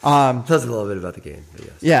 Tells us a little bit about the game. Yes.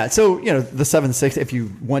 Yeah, so, the 7-6, if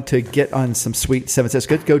you want to get on some sweet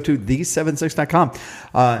 7-6, go to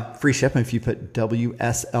the76.com. Free shipping if you put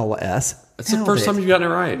WSLS. That's the first time you've gotten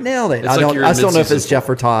it right. Nailed it. I still don't know if it's Jeff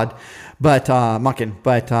or Todd, but mucking.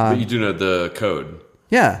 But you do know the code.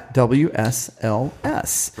 Yeah,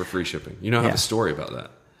 WSLS. For free shipping. You know, I have a story about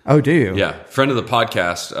that. Oh, do you? Yeah. Friend of the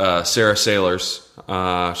podcast, Sarah Sailors.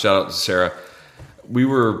 Shout out to Sarah. We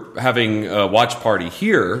were having a watch party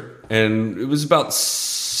here, and it was about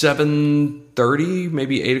 7:30,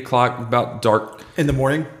 maybe 8 o'clock, about dark. In the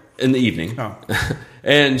morning? In the evening. Oh.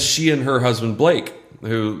 And she and her husband, Blake,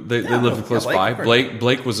 who they lived close by.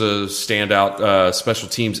 Blake was a standout special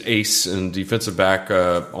teams ace and defensive back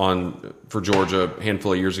for Georgia a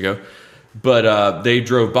handful of years ago. But they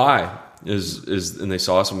drove by and they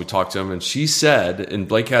saw us and we talked to him. And she said, and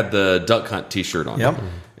Blake had the Duck Hunt T-shirt on. Yep.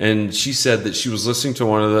 And she said that she was listening to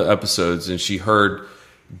one of the episodes and she heard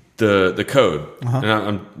the code. And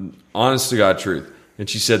I'm honest to God truth. And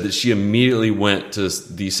she said that she immediately went to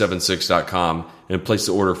the76.com and placed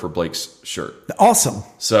the order for Blake's shirt. Awesome.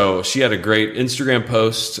 So she had a great Instagram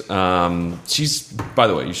post. She's, by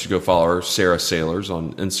the way, you should go follow her, Sarah Sailors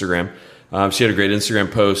on Instagram. She had a great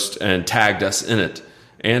Instagram post and tagged us in it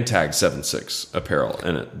and tagged 76 Apparel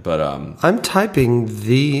in it. But I'm typing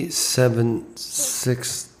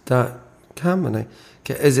the76.com and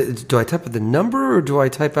do I type out the number or do I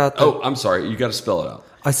type out the... Oh, I'm sorry. You got to spell it out.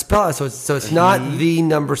 I spell it, so it's not the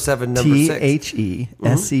number 7, number 6.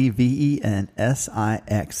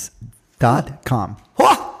 THESEVENSIX.com.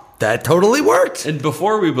 That totally worked. And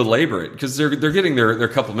before we belabor it, because they're getting their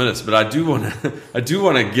couple minutes, but I do want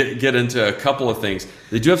to get into a couple of things.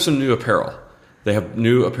 They do have some new apparel. They have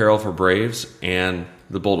new apparel for Braves and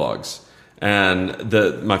the Bulldogs. And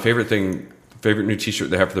my favorite new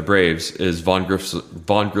T-shirt they have for the Braves is Vaughn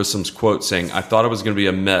Grissom's quote saying, "I thought I was going to be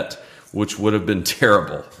a Met, which would have been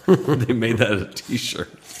terrible." They made that a T-shirt.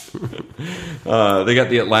 They got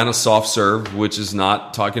the Atlanta Soft Serve, which is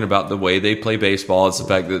not talking about the way they play baseball. It's the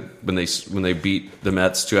fact that when they beat the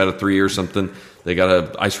Mets 2 out of 3 or something, they got an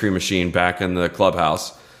ice cream machine back in the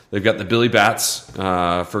clubhouse. They've got the Billy Bats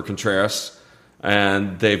for Contreras,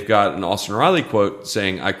 and they've got an Austin Riley quote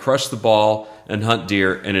saying, "I crush the ball and hunt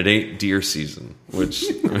deer, and it ain't deer season." Which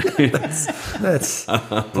that's I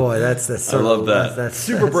love that. That's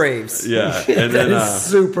Super Braves. Yeah, and then is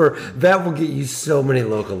super. That will get you so many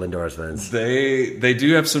local endorsements. They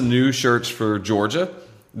do have some new shirts for Georgia.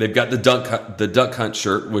 They've got the Duck Hunt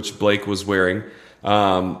shirt, which Blake was wearing.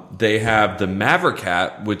 They have the Maverick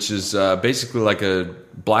hat, which is basically like a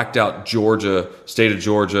blacked out state of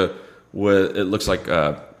Georgia. With it looks like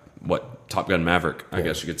Top Gun Maverick, I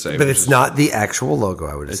guess you could say. But it's not the actual logo,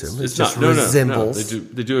 I would assume. It's just resembles. No.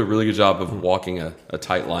 They do a really good job of walking a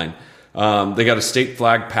tight line. They got a state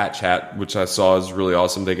flag patch hat, which I saw is really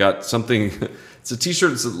awesome. They got something. It's a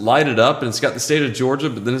T-shirt that's lighted up, and it's got the state of Georgia,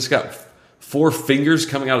 but then it's got 4 fingers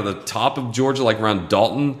coming out of the top of Georgia, like around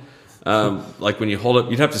Dalton. Like when you hold it,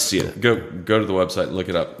 you'd have to see it. Go to the website and look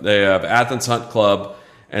it up. They have Athens Hunt Club,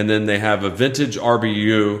 and then they have a vintage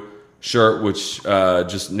RBU shirt, which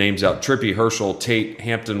just names out Trippy, Herschel, Tate,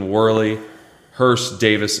 Hampton, Worley, Hurst,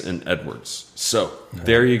 Davis, and Edwards. So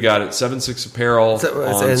there you got it. 76 Apparel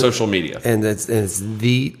on social media. And it's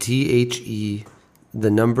the THE, the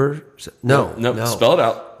number. No. Spell it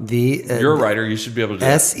out. You're a writer. You should be able to do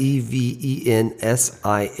SEVENSIX.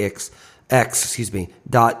 Excuse me.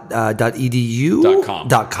 .edu.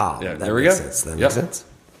 .com. Yeah, there we go. That makes sense.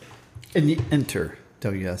 And you enter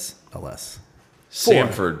WSLS.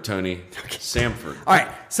 Samford, Tony. Samford. All right,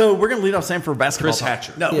 so we're going to lead off Samford basketball. Chris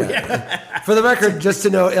Hatcher. No, For the record, just to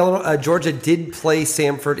know, Georgia did play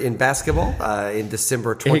Samford in basketball in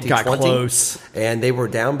December 2020. It got close. And they were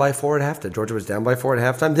down by 4 at halftime. Georgia was down by 4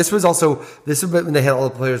 at halftime. This was when they had all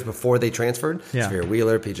the players before they transferred. Yeah. Severe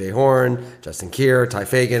Wheeler, P.J. Horn, Justin Keir, Ty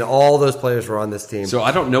Fagan, all those players were on this team. So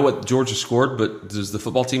I don't know what Georgia scored, but does the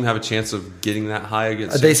football team have a chance of getting that high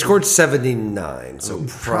against They scored 79, so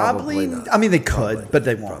probably not. I mean, they could, but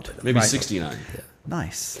they won't. Maybe Right. 69. Yeah.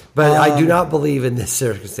 Nice. But I do not believe in this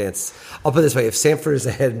circumstance. I'll put it this way. If Samford is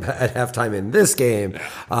ahead at halftime in this game,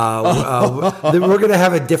 then we're going to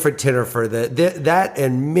have a different tenor for that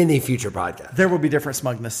and many future podcasts. There will be different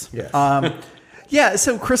smugness. Yes. Yeah,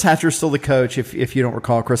 so Chris Hatcher is still the coach. If you don't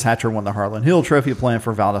recall, Chris Hatcher won the Harlan Hill Trophy playing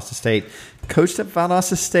for Valdosta State. Coached at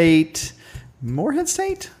Valdosta State, Morehead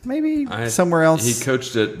State, maybe somewhere else. He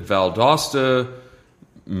coached at Valdosta,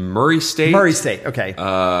 Murray State. Okay.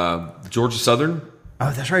 Georgia Southern.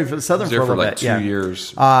 Oh, that's right. For the Southern He was there for a little like bit. 2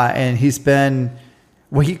 years. And he's been,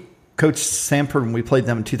 he coached Samford when we played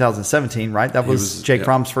them in 2017, right? That was Jake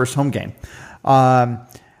Fromm's first home game.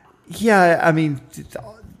 Yeah, I mean,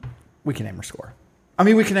 we can name her score.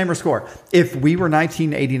 If we were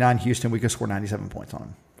 1989 Houston, we could score 97 points on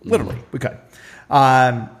them. Literally, we could.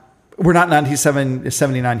 We're not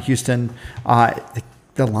 1979 Houston.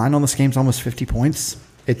 The line on this game is almost 50 points.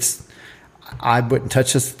 I wouldn't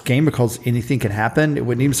touch this game because anything can happen. It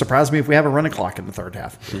wouldn't even surprise me if we have a running clock in the third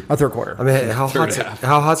quarter. I mean, how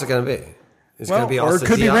hot's it going to be? It's going to be or it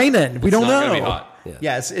could be raining. We don't know. It's not going to be hot.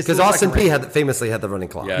 Yeah, it's because looks Austin like a P rain- famously had the running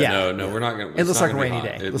clock. Yeah, Yeah. no, we're not going. It looks like a rainy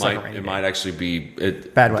day. It It looks like might. a rainy It day. might actually be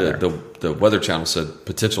Bad weather. The Weather Channel said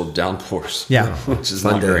potential downpours. Yeah. which is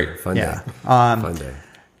Fun not day. great. Fun Yeah. day. Fun day.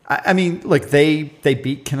 I mean, look, they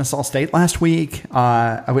beat Kennesaw State last week.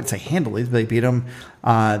 I wouldn't say handily, but they beat them.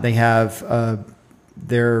 They have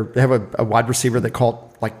they have a wide receiver that caught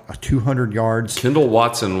like 200 yards. Kendall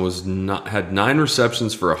Watson had 9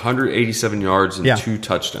 receptions for 187 yards and Yeah. 2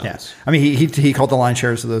 touchdowns. Yeah, I mean, he called the line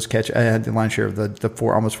shares of those catch. Had the line share of the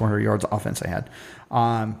almost 400 yards offense they had.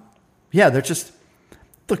 Yeah, they're just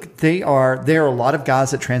look. There are a lot of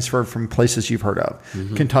guys that transferred from places you've heard of,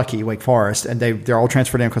 Kentucky, Wake Forest, and they're all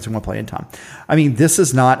transferred in because they want to play in time. I mean, this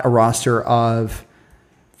is not a roster of.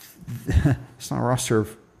 It's not a roster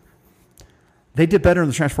of. They did better in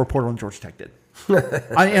the transfer portal than Georgia Tech did.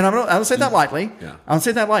 I don't say that lightly. Yeah. I don't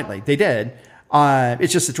say that lightly. They did.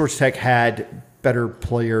 It's just that Georgia Tech had better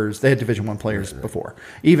players. They had Division I players before,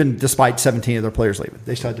 even despite 17 of their players leaving.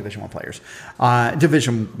 They still had Division I players,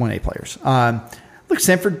 Division 1A players. Look,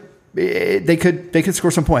 Sanford, they could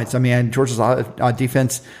score some points. I mean, Georgia's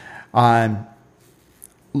defense. I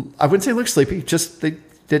wouldn't say look sleepy. Just they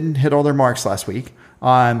didn't hit all their marks last week.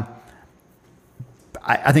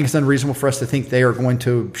 I think it's unreasonable for us to think they are going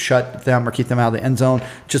to shut them or keep them out of the end zone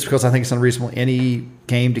just because I think it's unreasonable any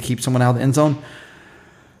game to keep someone out of the end zone.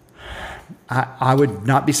 I would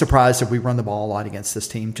not be surprised if we run the ball a lot against this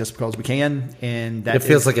team just because we can. And that It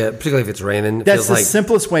feels like particularly if it's raining. It that's feels the like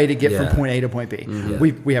simplest way to get from Yeah. point A to point B.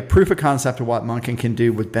 We have proof of concept of what Monken can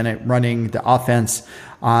do with Bennett running the offense.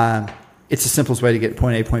 It's the simplest way to get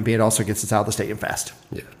point A to point B. It also gets us out of the stadium fast.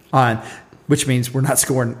 Yeah. Which means we're not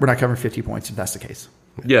covering 50 points if that's the case.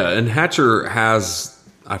 Yeah, and Hatcher has,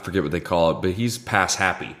 I forget what they call it, but he's pass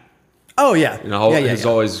happy. Oh yeah, You know, yeah. he's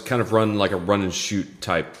always kind of run like a run and shoot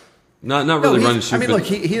type. Not really No, run and shoot. I mean, but look,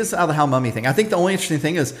 he is out of the Hal Mummy thing. I think the only interesting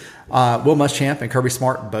thing is Will Muschamp and Kirby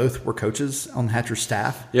Smart both were coaches on Hatcher's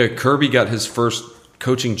staff. yeah, Kirby got his first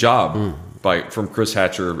coaching job from Chris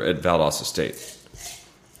Hatcher at Valdosta State.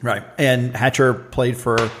 Right. And Hatcher played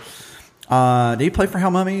for did he play for Hal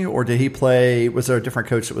Mummy or did he play was there a different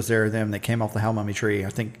coach that was there then that came off the Hal Mummy tree, I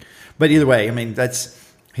think. But either way, I mean that's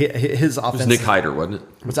his offense. It was Nick Hyder, wasn't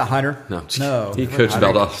it? Was that Hyder? No, he coached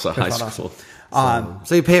Valdosta High Valdosta. School.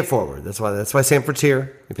 So you pay it forward. That's why Sanford's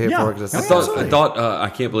here. You pay it Yeah. forward. 'Cause I that's- I thought I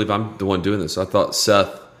can't believe I'm the one doing this. I thought Seth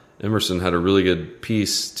Emerson had a really good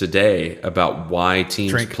piece today about why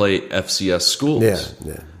teams Drink. play FCS schools.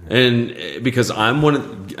 Yeah. And because I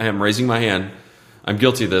am raising my hand. I'm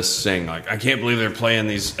guilty of this, saying like I can't believe they're playing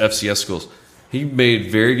these FCS schools. He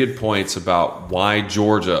made very good points about why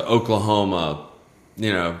Georgia, Oklahoma,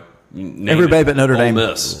 name Everybody it, but Notre Ole Dame.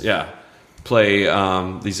 Miss, play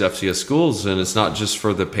these FCS schools, and it's not just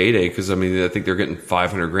for the payday. Because I mean, I think they're getting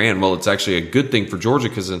 $500,000. Well, it's actually a good thing for Georgia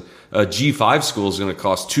because a G5 school is going to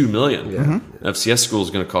cost $2 million. An FCS school is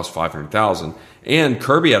going to cost $500,000. And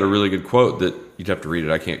Kirby had a really good quote that you'd have to read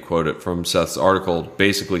it. I can't quote it from Seth's article,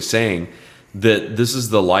 basically saying that this is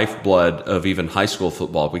the lifeblood of even high school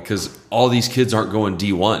football because all these kids aren't going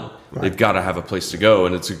D1. Right. They've got to have a place to go,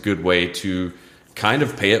 and it's a good way to kind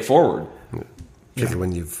of pay it forward.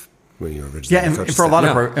 Particularly when you originally Yeah, and coached for a lot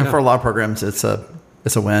staff. of for a lot of programs it's a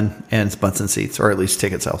win and it's butts and seats or at least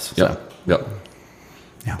ticket sales. So. Yep.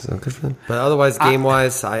 Yeah. So good for them. But otherwise, game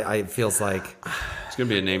wise, I feels like It's going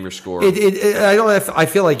to be a name your score. I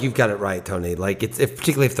feel like you've got it right, Tony. Like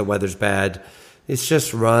particularly if the weather's bad, it's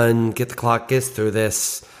just run, get the clock, get through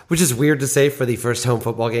this. Which is weird to say for the first home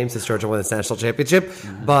football game since Georgia won its national championship,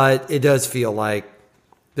 but it does feel like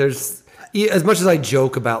there's as much as I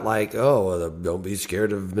joke about like, oh, don't be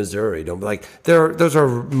scared of Missouri. Don't be like those are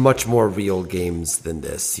much more real games than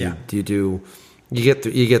this. Yeah. You get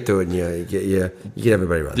through it and you get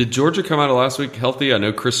everybody running. Did Georgia come out of last week healthy? I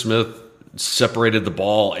know Chris Smith separated the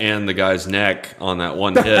ball and the guy's neck on that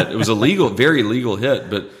one hit. It was a very legal hit,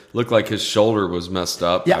 but looked like his shoulder was messed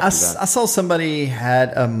up. Yeah, I after that. saw somebody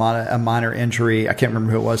had a minor injury. I can't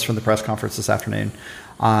remember who it was from the press conference this afternoon.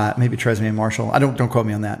 Maybe Tresemme Marshall. Don't quote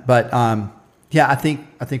me on that. But yeah, I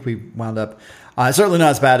think we wound up certainly not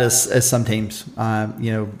as bad as some teams.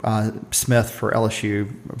 Smith for LSU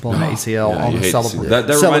blowing an ACL Yeah, on you the hate to see that.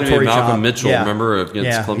 That reminded me of celebratory Malcolm jump. Mitchell, Yeah. remember,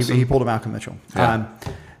 against Clemson? He pulled a Malcolm Mitchell. Yeah.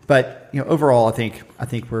 But overall, I think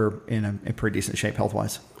we're in pretty decent shape health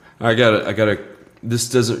wise. I got a. This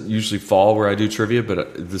doesn't usually fall where I do trivia,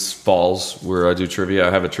 but this falls where I do trivia.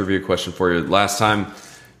 I have a trivia question for you. Last time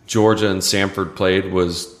Georgia and Samford played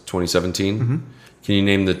was 2017. Mm-hmm. Can you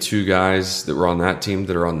name the two guys that were on that team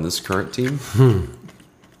that are on this current team?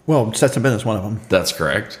 Well, Stetson Bennett's one of them. That's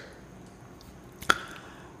correct.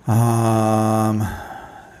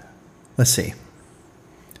 Let's see.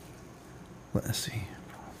 let's see.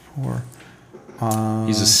 4.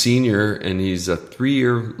 He's a senior, and he's a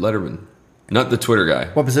 3-year letterman. Not the Twitter guy.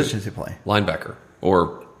 What position does he play? Linebacker.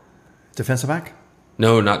 Or, Defensive back?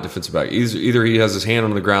 no, not defensive back. Either he has his hand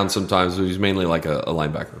on the ground sometimes, but he's mainly like a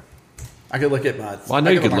linebacker. I could look at my. Well, I know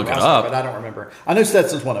you could look it up. But I don't remember. I know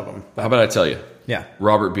Stetson's one of them. How about I tell you? Yeah.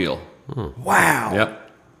 Robert Beal. Wow.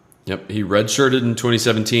 Yep. He redshirted in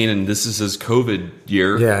 2017, and this is his COVID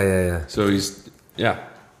year. Yeah. So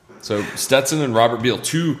So Stetson and Robert Beal,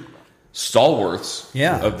 two stalwarts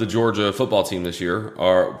of the Georgia football team this year,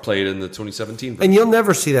 are played in the 2017. And you'll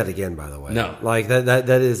never see that again, by the way. No. Like that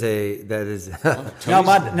is Now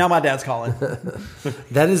my dad's calling.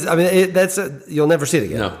 that is. I mean, you'll never see it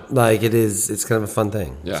again. No. Like it is. It's kind of a fun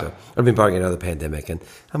thing. Yeah. So, I've been bargaining another pandemic, and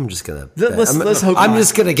I'm just gonna. Let's hope I'm not.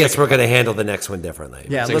 just gonna guess we're gonna handle the next one differently.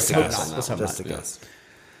 Yeah, Take let's a hope guess on not. that Let's hope Just a not. guess.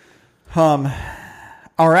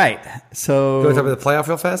 All right. So Do you want to talk about the playoff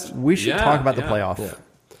real fast? we should talk about the Yeah. playoff. Yeah.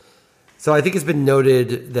 So I think it's been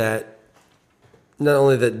noted that not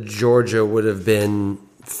only that Georgia would have been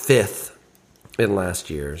 5th in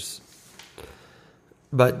last year's,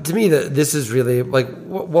 but to me, this is really like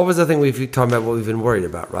what was the thing we've talked about? What we've been worried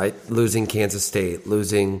about, right? Losing Kansas State,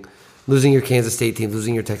 losing your Kansas State teams,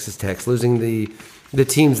 losing your Texas Techs, losing the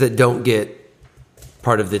teams that don't get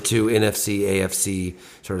part of the two NFC, AFC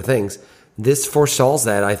sort of things. This forestalls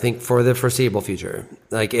that, I think, for the foreseeable future.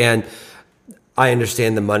 And I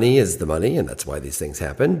understand the money is the money, and that's why these things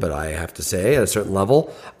happen. But I have to say, at a certain level,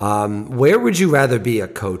 where would you rather be a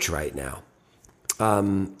coach right now?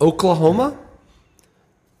 Oklahoma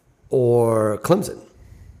or Clemson?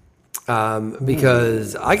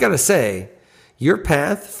 Because I got to say, your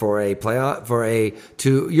path for a top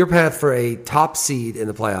seed in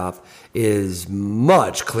the playoff is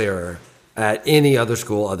much clearer at any other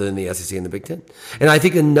school other than the SEC and the Big Ten. And I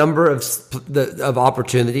think a number of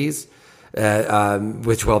opportunities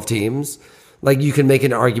with 12 teams, like you can make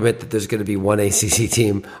an argument that there's going to be one ACC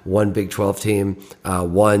team, one Big 12 team,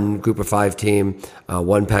 one Group of 5 team,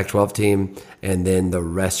 one Pac-12 team, and then the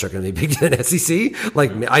rest are going to be Big Ten SEC.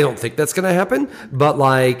 Like, I don't think that's going to happen, but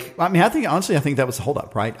like, I mean, I think that was the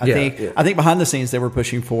holdup, right? I think behind the scenes they were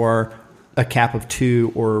pushing for a cap of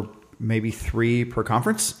 2 or maybe 3 per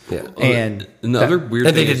conference. Yeah. And the other weird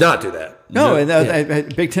and thing they did not do that. No,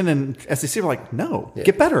 and Big Ten and SEC were like, no,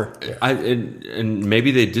 get better. And maybe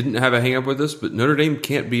they didn't have a hang up with this, but Notre Dame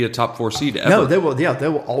can't be a top 4 seed ever. No, they will. Yeah, they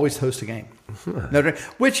will always host a game. Notre Dame,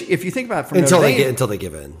 which, if you think about it from Until Notre Dame, until they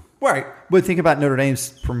give in. right? But think about Notre Dame's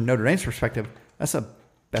perspective. That's a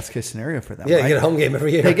best case scenario for them. Yeah, right? you get a home game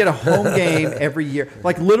every year. They get a home game every year.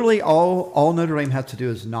 Like literally, all Notre Dame has to do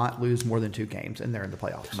is not lose more than 2 games, and they're in the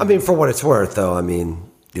playoffs. I mean, for what it's worth, though,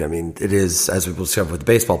 it is, as we discovered with the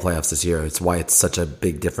baseball playoffs this year, it's why it's such a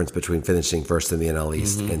big difference between finishing first in the NL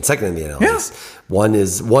East and second in the NL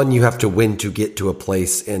East. One, you have to win to get to a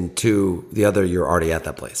place, and 2, the other, you're already at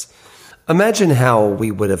that place. Imagine how we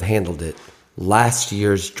would have handled it last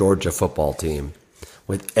year's Georgia football team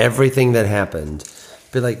with everything that happened.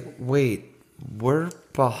 Be like, wait, we're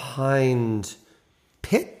behind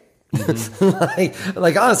Pitt?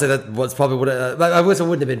 like honestly, that was probably what I guess it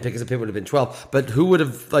wouldn't have been because Pitt would have been 12. But who were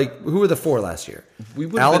the 4 last year?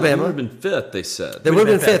 Alabama would have been 5th. They said they would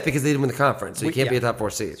have been 5th because they didn't win the conference, so you can't be a top 4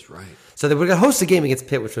 seed. That's right. So they would have hosted a game against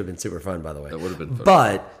Pitt, which would have been super fun, by the way. That would have been fun.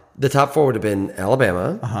 But the top 4 would have been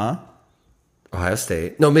Alabama, Ohio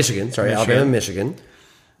State, no Michigan. Sorry, Alabama, and Michigan.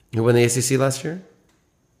 Who won the ACC last year?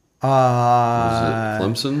 Was it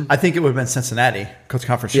Clemson? I think it would have been Cincinnati, because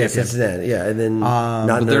conference champion. Cincinnati. Yeah, and then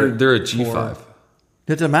But they're a G5. It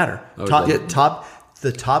doesn't matter.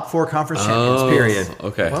 The top 4 conference champions. Period.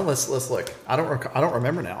 Okay. Well, let's look. I don't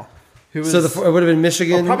remember now. Who was? So it would have been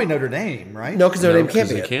Michigan. probably Notre Dame, right? No, because Notre Dame can't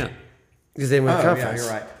be. They it. can't. Because they won the Oh, conference.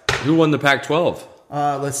 yeah, you're right. Who won the Pac-12?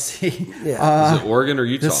 Let's see. Yeah. Is it Oregon or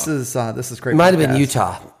Utah? This is great. Might have been podcast.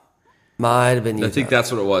 Utah. Might have been Utah. I think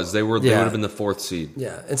that's what it was. They would have been the 4th seed.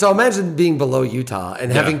 Yeah. And so imagine being below Utah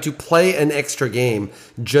and having to play an extra game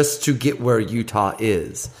just to get where Utah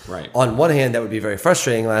is. Right. On one hand, that would be very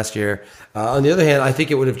frustrating last year. On the other hand, I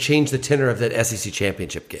think it would have changed the tenor of that SEC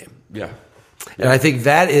championship game. Yeah. And I think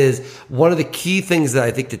that is one of the key things that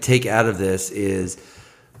I think to take out of this is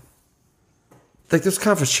like those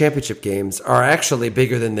conference championship games are actually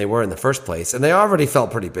bigger than they were in the first place, and they already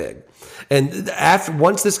felt pretty big. And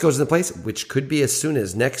once this goes into place, which could be as soon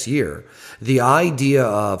as next year, the idea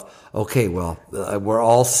of okay, well, we're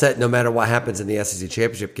all set no matter what happens in the SEC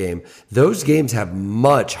championship game. Those games have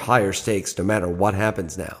much higher stakes no matter what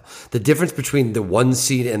happens now. The difference between the 1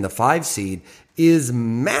 seed and the 5 seed is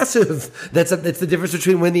massive. That's the difference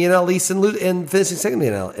between winning the NL East and finishing second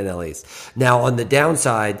in the NL East. Now, on the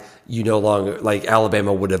downside, you no longer, like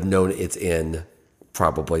Alabama would have known it's in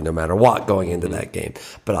probably no matter what going into that game.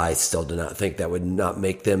 But I still do not think that would not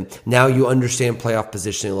make them. Now you understand playoff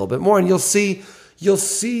positioning a little bit more, and you'll see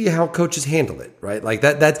how coaches handle it, right? Like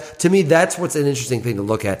that to me, that's what's an interesting thing to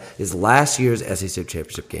look at is last year's SEC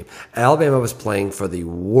championship game. Alabama was playing for the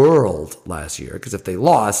world last year because if they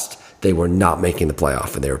lost, they were not making the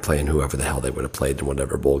playoff and they were playing whoever the hell they would have played in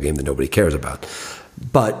whatever bowl game that nobody cares about.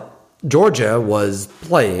 But Georgia was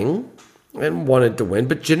playing and wanted to win,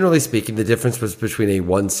 but generally speaking, the difference was between a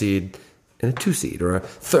 1 seed and a 2 seed, or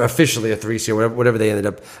officially a 3 seed, or whatever they ended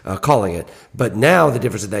up calling it. But now the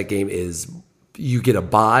difference in that game is you get a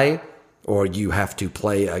bye, or you have to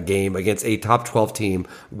play a game against a top 12 team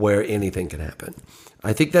where anything can happen.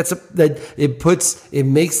 I think that it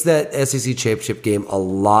makes that SEC championship game a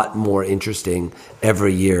lot more interesting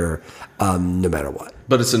every year, no matter what.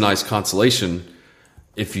 But it's a nice consolation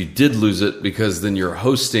if you did lose it, because then you're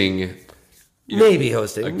hosting. Maybe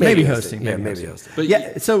hosting. But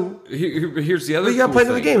yeah, so here's the other. But you got to play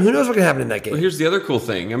another game. Who knows what can happen in that game? Well, here's the other cool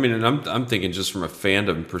thing. I mean, and I'm thinking just from a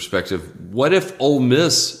fandom perspective. What if Ole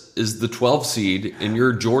Miss is the 12 seed and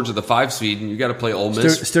you're Georgia the 5 seed and you got to play Ole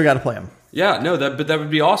Miss? Still got to play them. Yeah, no, but that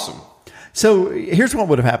would be awesome. So here's what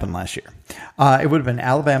would have happened last year. It would have been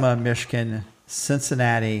Alabama, Michigan,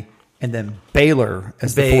 Cincinnati, and then Baylor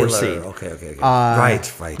as the 4th seed. Okay. Right.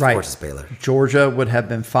 Of course it's Baylor. Georgia would have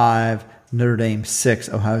been 5. Notre Dame 6,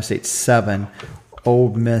 Ohio State 7,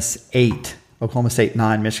 Ole Miss 8, Oklahoma State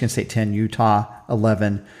 9, Michigan State 10, Utah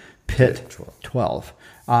 11, Pitt 12.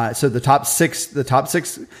 So the top six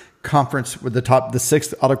conference with the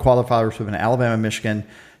 6 auto qualifiers would have been Alabama, Michigan,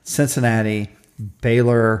 Cincinnati,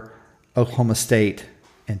 Baylor, Oklahoma State,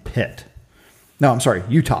 and Pitt. No, I'm sorry,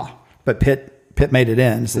 Utah, but Pitt made it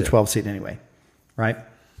in as the 12th seed anyway, right?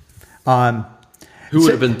 Who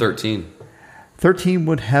would have been 13? 13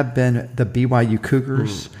 would have been the BYU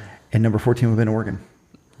Cougars, and number 14 would have been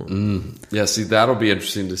Oregon. Yeah, see, that'll be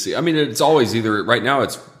interesting to see. I mean, it's always either right now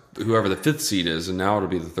it's whoever the 5th seed is, and now it'll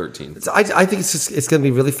be the 13th. I think it's going to be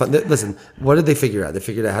really fun. Listen, what did they figure out? They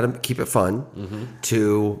figured out how to keep it fun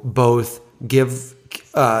to both give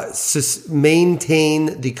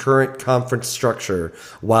maintain the current conference structure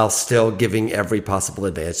while still giving every possible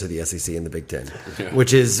advantage to the SEC and the Big Ten,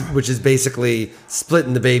 which is basically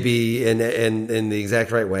splitting the baby in the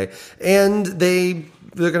exact right way, and they're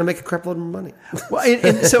going to make a crap load of money. Well,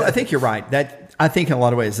 and so I think you're right. That I think in a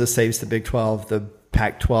lot of ways this saves the Big 12, the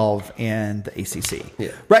Pac-12, and the ACC.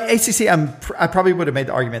 Yeah, right. ACC. I probably would have made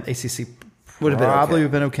the argument ACC. Would have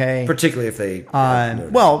been okay, particularly if they.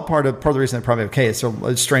 Part of the reason they're probably okay is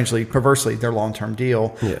so strangely, perversely, their long-term deal,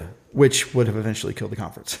 which would have eventually killed the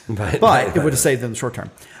conference, but it would have saved them in the short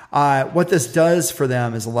term. What this does for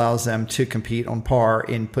them is allows them to compete on par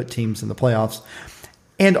and put teams in the playoffs,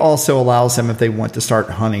 and also allows them, if they want to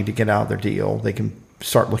start hunting to get out of their deal, they can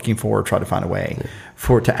start looking for, try to find a way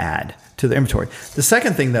for it to add to the inventory. The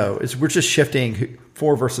second thing, though, is we're just shifting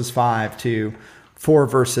 4 versus 5 to 4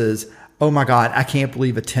 versus. Oh my God! I can't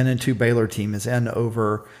believe a 10-2 Baylor team is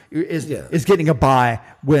getting a bye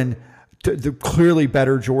when the clearly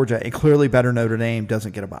better Georgia and clearly better Notre Dame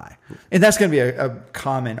doesn't get a bye, and that's going to be a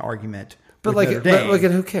common argument. But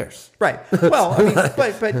who cares? Right. Well, I mean,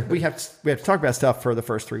 but we have to talk about stuff for the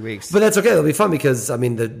first 3 weeks. But that's okay. It'll be fun because I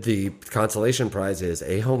mean the consolation prize is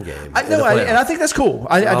a home game. And I think that's cool.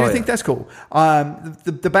 I do think that's cool.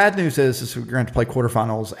 The bad news is we're going to play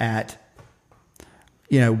quarterfinals at.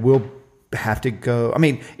 We'll have to go. I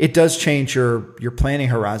mean, it does change your planning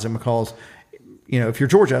horizon because, if you're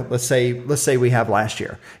Georgia, let's say we have last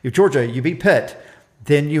year. If Georgia, you beat Pitt,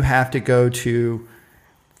 then you have to go to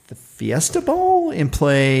the Fiesta Bowl and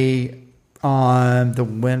play on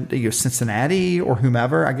Cincinnati or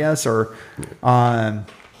whomever, I guess, or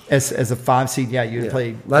as a 5 seed. Yeah, you'd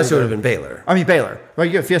play. Last year would have been Baylor. I mean Baylor. Well,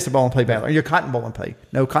 you go Fiesta Bowl and play Baylor. Or you Cotton Bowl and play.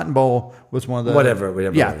 No, Cotton Bowl was one of the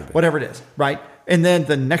whatever it is, right? And then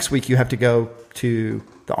the next week you have to go to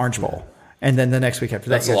the Orange Bowl, and then the next week after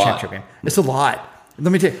that you have a championship game. It's a lot.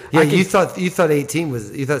 Let me tell you. Yeah, you thought 17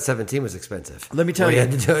 was expensive. Let me tell you. You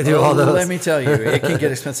had to do all those. Let me tell you, it can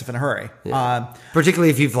get expensive in a hurry. Yeah. Particularly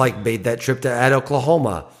if you've made that trip at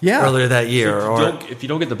Oklahoma earlier that year. If you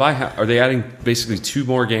don't get the bye, are they adding basically 2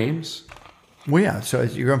 more games? Well, yeah. So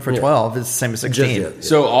you're going for 12. It's the same as 16.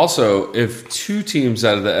 So also, if 2 teams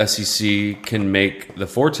out of the SEC can make the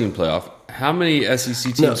 14 playoff, how many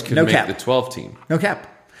SEC teams can make the 12 team? No cap.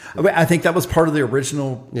 I think that was part of the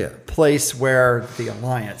original place where the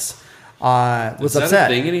alliance was upset. Is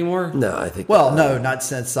that a thing anymore? No, I think. Well, no, not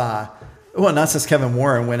since Well, not since Kevin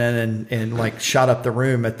Warren went in and like shot up the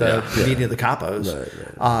room at the meeting of the Capos.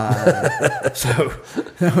 Right.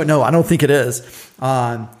 So, no, I don't think it is.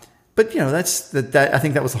 But that's that. I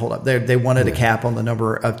think that was the holdup. They wanted a cap on the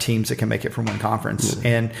number of teams that can make it from one conference,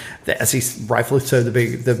 and the SEC, rightfully so, the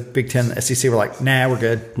Big Ten, the SEC were like, nah, we're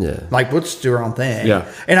good. Yeah, like let's do our own thing. Yeah,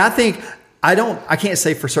 and I think I can't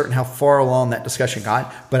say for certain how far along that discussion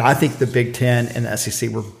got, but I think the Big Ten and the SEC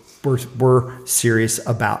were serious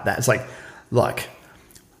about that. It's like, look,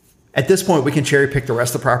 at this point, we can cherry pick the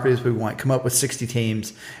rest of the properties we want. Come up with 60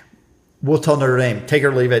 teams. We'll tell Notre Dame, take it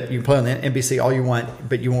or leave it. You can play on the NBC all you want,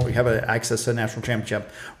 but you won't have access to a national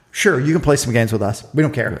championship. Sure, you can play some games with us. We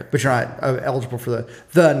don't care, but you're not eligible for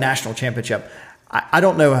the national championship. I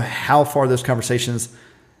don't know how far those conversations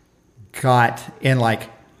got in, like,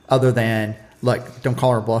 other than, like, don't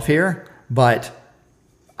call her bluff here, but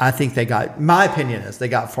I think my opinion is they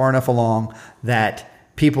got far enough along that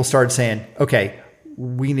people started saying, okay,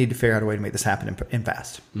 we need to figure out a way to make this happen in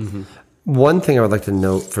fast. Mm-hmm. One thing I would like to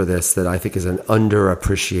note for this that I think is an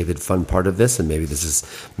underappreciated fun part of this, and maybe this is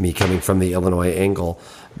me coming from the Illinois angle,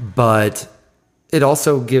 but it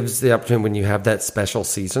also gives the opportunity when you have that special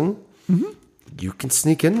season, you can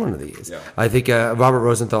sneak in one of these. Yeah. I think Robert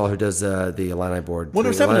Rosenthal, who does the Illini board,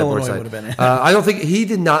 07 Illinois would have been in. I don't think he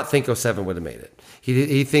did not think 07 would have made it.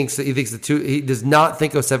 He does not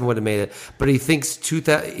think 07 would have made it, but he thinks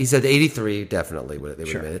 2000. He said 83 definitely would have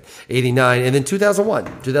made it. 89, and then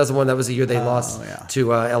 2001. 2001, that was the year they lost to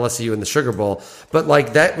LSU in the Sugar Bowl. But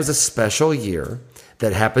like that was a special year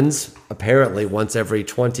that happens apparently once every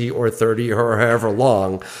 20 or 30 or however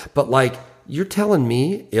long. But like you're telling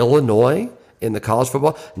me Illinois in the college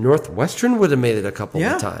football, Northwestern would have made it a couple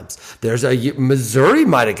of times. Missouri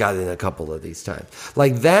might have gotten in a couple of these times.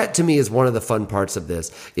 Like that to me is one of the fun parts of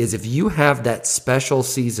this is if you have that special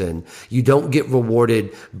season, you don't get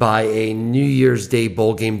rewarded by a New Year's Day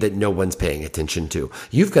bowl game that no one's paying attention to.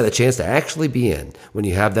 You've got a chance to actually be in when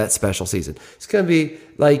you have that special season. It's going to be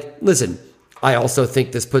like, listen, I also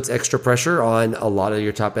think this puts extra pressure on a lot of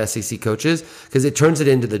your top SEC coaches because it turns it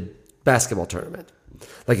into the basketball tournament.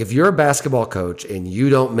 Like if you're a basketball coach and you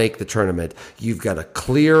don't make the tournament, you've got a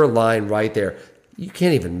clear line right there. You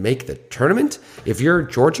can't even make the tournament. If you're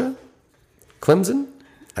Georgia, Clemson,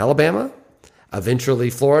 Alabama,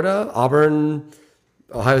 eventually Florida, Auburn,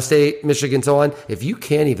 Ohio State, Michigan, so on. If you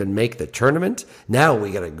can't even make the tournament, now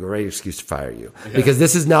we got a great excuse to fire you. Because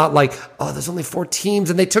this is not like, oh, there's only 4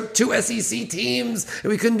 teams and they took 2 SEC teams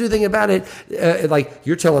and we couldn't do anything about it. Like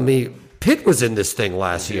you're telling me Pitt was in this thing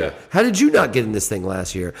last year. How did you not get in this thing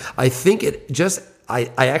last year? I think it just,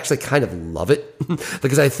 I actually kind of love it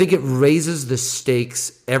because I think it raises the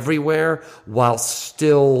stakes everywhere while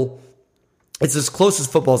still, it's as close as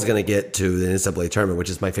football is going to get to the NCAA tournament,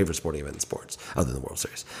 which is my favorite sporting event in sports other than the World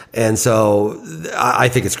Series. And so I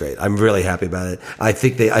think it's great. I'm really happy about it. I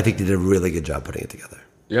think they did a really good job putting it together.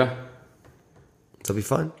 Yeah. So it'll be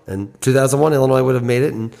fun. And 2001, Illinois would have made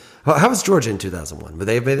it. And how was Georgia in 2001? Would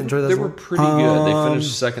they have made it in 2001? They were pretty good. They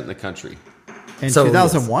finished second in the country. In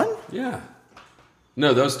 2001? Yeah.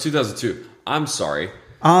 No, that was 2002. I'm sorry.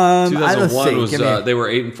 2001 was they were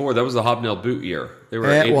 8-4. That was the Hobnail boot year. They were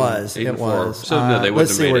It was. So no, they wouldn't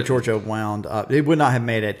let's have see made where it. Georgia wound up. They would not have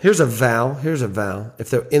made it. Here's a vow.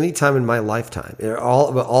 If there any time in my lifetime,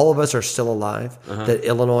 all of us are still alive, that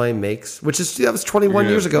Illinois makes, that was 21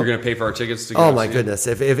 years ago. You're going to pay for our tickets to go. Oh my goodness!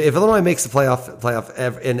 If Illinois makes the playoff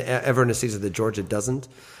ever in a season that Georgia doesn't,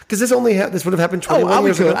 because this would have happened 21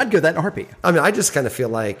 years ago. I'd go that in a heartbeat. I mean, I just kind of feel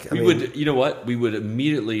like we would. You know what? We would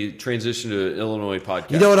immediately transition to an Illinois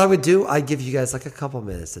podcast. You know what I would do? I'd give you guys like a couple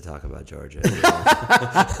minutes to talk about Georgia.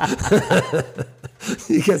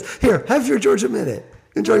 You guys, here, have your Georgia minute.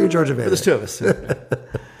 Enjoy your Georgia minute. There's 2 of us.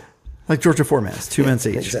 Like Georgia 4 minutes, 2 minutes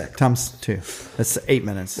each. Exactly. Times 2. That's 8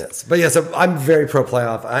 minutes. Yes, but so I'm very pro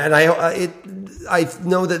playoff, and I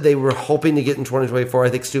know that they were hoping to get in 2024. I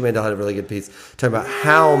think Stu Mandel had a really good piece talking about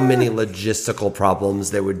how many logistical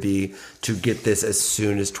problems there would be to get this as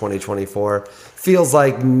soon as 2024. Feels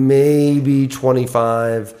like maybe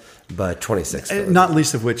 25. But 26. Not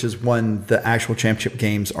least of which is when the actual championship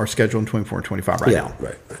games are scheduled in 24 and 25 right now.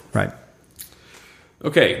 Right.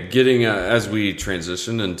 Okay, getting as we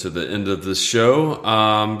transition into the end of this show,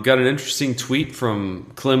 got an interesting tweet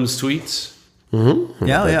from Clem's Tweets. Mm-hmm.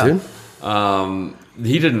 Yeah.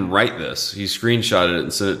 He didn't write this. He screenshotted it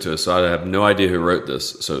and sent it to us, so I have no idea who wrote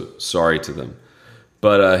this, so sorry to them.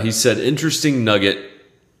 But he said, interesting nugget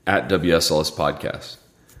at WSLS Podcast.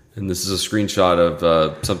 And this is a screenshot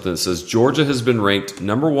of something that says, Georgia has been ranked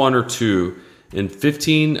number 1 or 2 in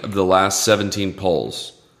 15 of the last 17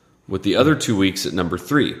 polls, with the other 2 weeks at number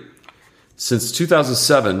 3. It Since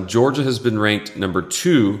 2007, Georgia has been ranked number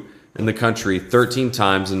 2 in the country 13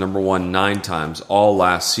 times and number 1 9 times, all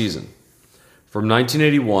last season. From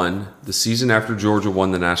 1981, the season after Georgia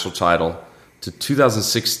won the national title, to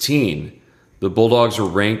 2016, the Bulldogs were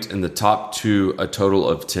ranked in the top 2 a total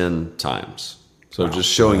of 10 times. So just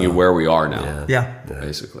showing you where we are now. Yeah.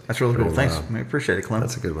 Basically. That's really cool. Thanks. I appreciate it, Clem.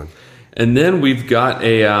 That's a good one. And then we've got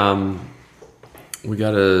a we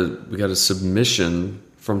got a submission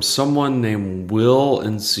from someone named Will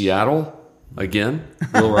in Seattle. Again,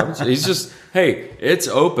 Will Robinson. He's just, hey, it's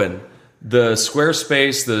open. The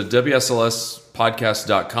Squarespace, the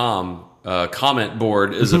WSLSpodcast.com comment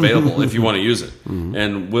board is available if you want to use it.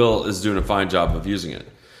 And Will is doing a fine job of using it.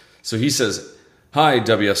 So he says, hi,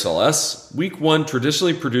 WSLS. Week 1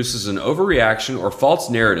 traditionally produces an overreaction or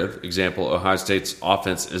false narrative. Example, Ohio State's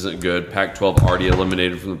offense isn't good. Pac-12 already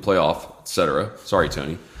eliminated from the playoff, etc. Sorry,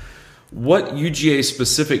 Tony. What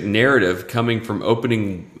UGA-specific narrative coming from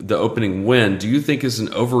the opening win do you think is an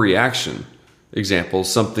overreaction? Example,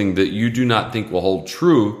 something that you do not think will hold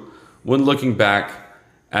true when looking back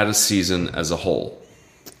at a season as a whole.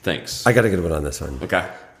 Thanks. I got a good one on this one. Okay.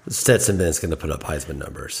 Stetson Bennett's going to put up Heisman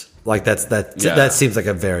numbers. Like that seems like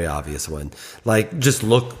a very obvious one. Like just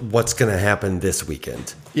look what's going to happen this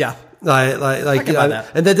weekend. Yeah. Like can buy that.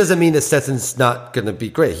 And that doesn't mean that Stetson's not going to be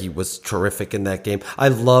great. He was terrific in that game. I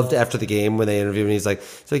loved after the game when they interviewed him. He's like,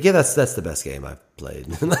 yeah, that's the best game I've played.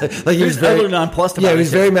 Like he was very totally nonplussed about it. Yeah, he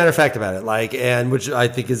was very matter of fact about it. Like, and which I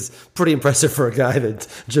think is pretty impressive for a guy that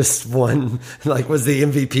just won, like, was the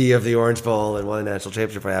MVP of the Orange Bowl and won a national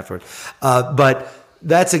championship right afterward. But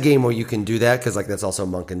that's a game where you can do that because, like, that's also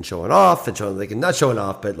Monken showing off and showing, like, not showing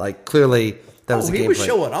off, but like clearly that was a game. He was plan.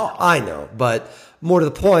 showing off. I know, but more to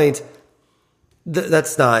the point.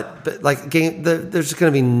 That's not like game. There's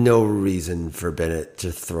going to be no reason for Bennett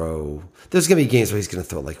to throw. There's going to be games where he's going to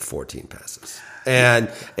throw like 14 passes, and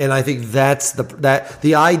I think that's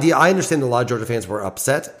the idea. I understand a lot of Georgia fans were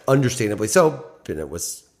upset, understandably so. Bennett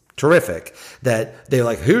was terrific. That they're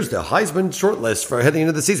like, here's the Heisman shortlist for heading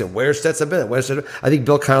into the season. Where's Stetson Bennett? I think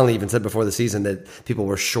Bill Connolly even said before the season that people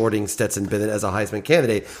were shorting Stetson Bennett as a Heisman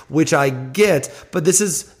candidate, which I get, but this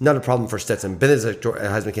is not a problem for Stetson Bennett as a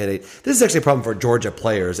Heisman candidate. This is actually a problem for Georgia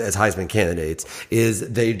players as Heisman candidates,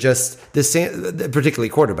 is they just, particularly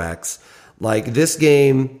quarterbacks, like this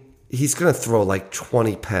game, he's going to throw like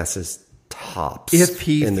 20 passes tops if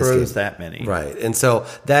he throws game. that many. Right. And so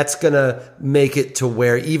that's going to make it to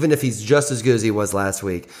where even if he's just as good as he was last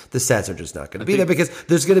week, the stats are just not going to be there because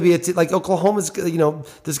there's going to be like Oklahoma's,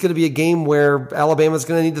 there's going to be a game where Alabama's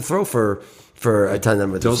going to need to throw for a ton of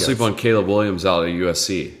numbers. Don't sleep on Caleb Williams out of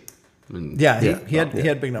USC. I mean, he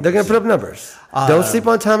had big numbers. They're going to put up numbers. Don't sleep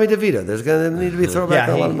on Tommy DeVito. There's going to need to be thrown back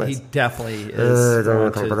a lot of money. He definitely is. Don't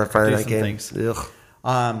want to talk about that Friday night game.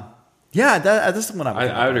 Yeah, that's the one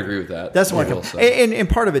I would agree with that. That's the one. And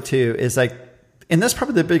part of it too is like, and that's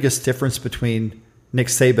probably the biggest difference between Nick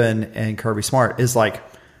Saban and Kirby Smart is like,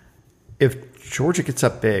 if Georgia gets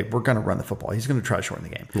up big, we're going to run the football. He's going to try to shorten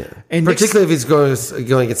the game. Yeah. And particularly if he's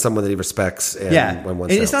going against someone that he respects. And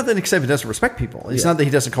it's not that Nick Saban doesn't respect people. It's not that he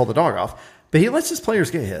doesn't call the dog off, but he lets his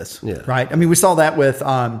players get his. Yeah. Right. I mean, we saw that with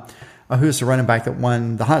who's the running back that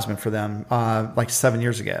won the Heisman for them like 7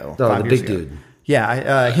 years ago. Oh, 5 the years big ago. dude.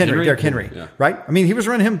 Yeah, Derrick Henry, right? I mean, he was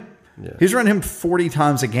running him. Yeah. He was running him 40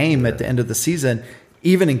 times a game at the end of the season,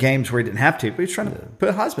 even in games where he didn't have to. But he's trying to put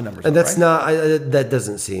Heisman numbers. And that's not. That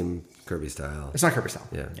doesn't seem Kirby style. It's not Kirby style.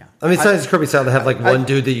 Yeah. I mean, it's not Kirby style to have like one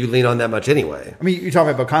dude that you lean on that much anyway. I mean, you're talking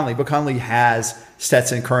about Bill Connolly. Bill Connolly has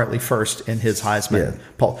Stetson currently first in his Heisman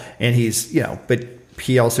poll, and he's but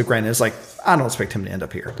he also granted is like, I don't expect him to end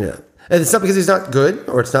up here. Yeah, and it's not because he's not good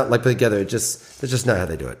or it's not like put together. That's just not how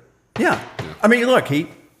they do it. Yeah. I mean, look, is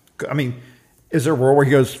there a world where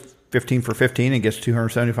he goes 15 for 15 and gets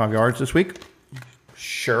 275 yards this week?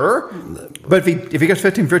 Sure. But if he goes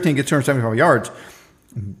 15 for 15 and gets 275 yards,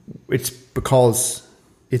 it's because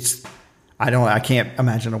I can't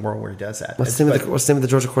imagine a world where he does that. What's the name of the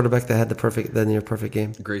Georgia quarterback that had the near perfect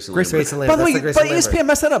game? Grayson Lambert. By the way, but ESPN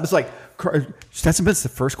messed that up. It's like Stetson Bennett's the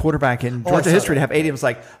first quarterback in Georgia history to have 80. It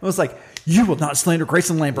was like, you will not slander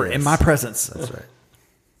Grayson Lambert in my presence. That's right.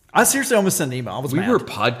 I seriously almost sent an email. We were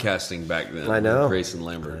podcasting back then. I know. Grayson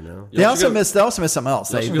Lambert. I know. They also missed something else.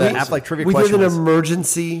 The Affleck trivia question. We did an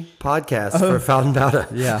emergency podcast for Fountain Bowder.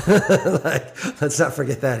 Yeah. Let's not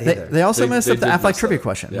forget that either. They also missed up the Affleck trivia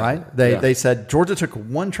question, right? They said Georgia took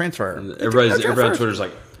one transfer. Everybody on Twitter's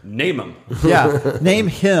like, name him. Yeah, name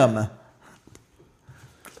him. All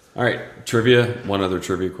right, trivia. One other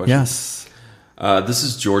trivia question. Yes. This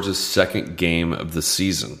is Georgia's second game of the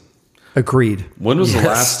season. Agreed. When was the Yes.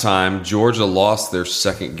 last time Georgia lost their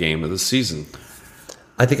second game of the season?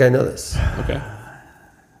 I think I know this. Okay.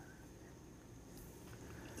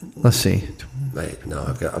 Let's see. Wait, no,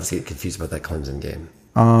 I was getting confused about that Clemson game.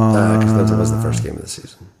 Because Clemson was the first game of the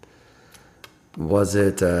season. Was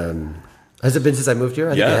it? Has it been since I moved here?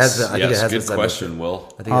 I think it has. Yes. I think it has Good since I moved question, here. Will.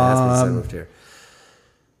 I think it has been since I moved here.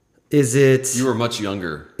 Is it? You were much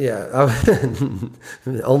younger. Yeah,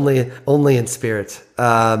 only in spirit.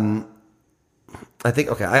 I think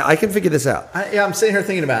okay. I can figure this out. I'm sitting here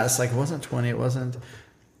thinking about it. It's like it wasn't 20. It wasn't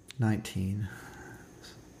 19.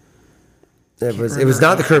 It was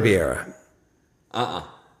not the Kirby era.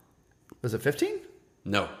 Was it 15?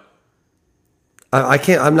 No. I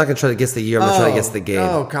can't. I'm not going to try to guess the year. I'm going to try to guess the game.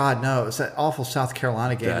 Oh God, no! It's that awful South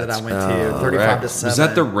Carolina game that I went to, Correct. 35-7. Was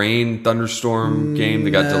that the rain thunderstorm game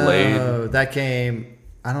that got delayed? No, that game.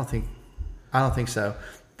 I don't think so.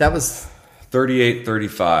 That was.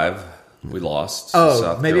 38-35. We lost. Oh,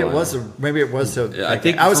 South maybe Carolina. it was. Maybe it was. I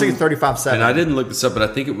think I was thinking 35-7. And I didn't look this up, but I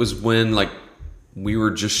think it was when we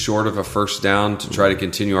were just short of a first down to try to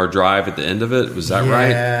continue our drive at the end of it. Was that right?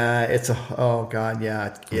 Yeah, it's a. Oh God,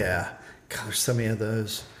 yeah. God, there's so many of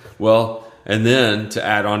those. Well, and then to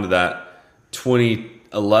add on to that,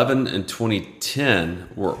 2011 and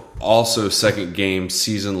 2010 were also second game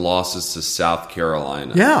season losses to South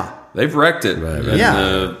Carolina. Yeah. They've wrecked it. Right. And,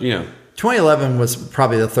 Yeah. 2011 was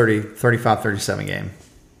probably the 35-37 game.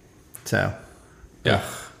 So. Yeah.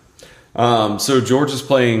 So Georgia's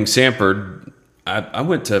playing Samford. I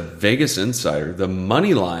went to Vegas Insider. The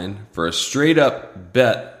money line for a straight up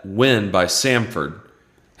bet win by Samford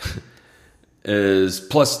is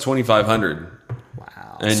plus 2,500.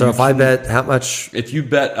 Wow. And So if I bet how much? if you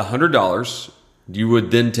bet $100, you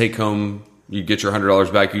would then take home. You get your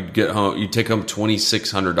 $100 back. You'd get home. You take home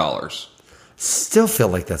 $2,600. Still feel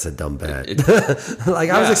like that's a dumb bet.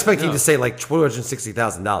 I was expecting to say like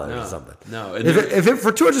 $260,000 or something. no. If it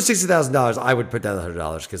for $260,000, I would put down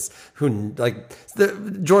 $100 because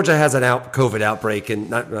Georgia has an COVID outbreak and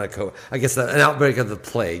not COVID. I guess an outbreak of the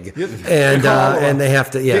plague, and they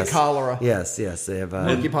have to cholera. Yes, they have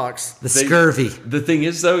Monkeypox. the scurvy. The thing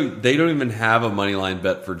is, though, they don't even have a money line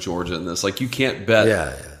bet for Georgia in this. Like, you can't bet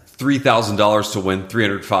 $3,000 to win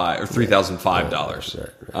 $305 or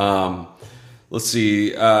 $3,005. Let's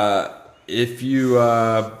see. If you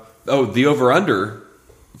the over under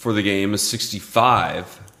for the game is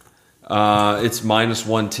 65. It's minus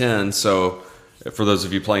 110. So for those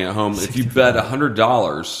of you playing at home, 65. If you bet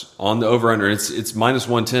 $100 on the over under, it's minus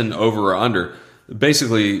 110 over or under.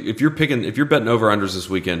 Basically, if you're betting over unders this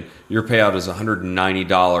weekend, your payout is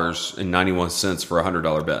 $190.91 for a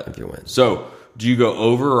 $100 bet. If you win. So do you go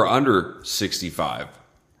over or under 65?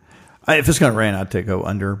 If it's going to rain, I'd take go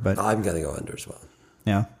under. But I'm going to go under as well.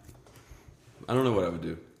 yeah. I don't know what I would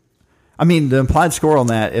do. I mean, the implied score on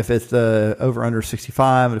that, if it's the over under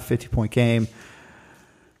 65 at a 50-point game,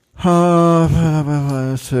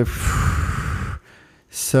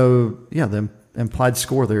 so yeah, the implied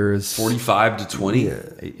score there is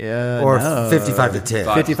 45-20. Yeah, Or no. 55-10.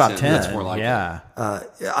 55-10. That's more like yeah.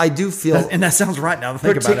 I do feel, And that sounds right now. To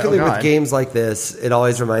think particularly about it. Oh, with God. games like this, it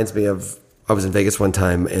always reminds me of. I was in Vegas one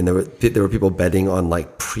time, and there were people betting on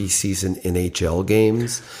like preseason NHL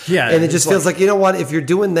games. Yeah, and it it's just feels like, you know what? If you're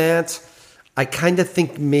doing that, I kind of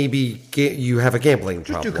think maybe you have a gambling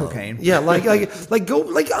problem. do cocaine. Yeah, like go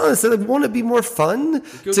honestly, want to be more fun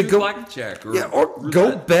Go to do go blackjack or go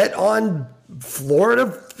roulette. bet on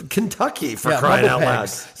Florida, Kentucky for crying bubble out loud.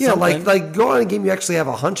 pegs. You know, Something. like go on a game you actually have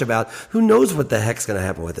a hunch about. Who knows what the heck's going to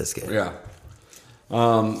happen with this game? Yeah.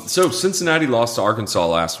 So Cincinnati lost to Arkansas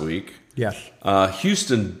last week. Yes.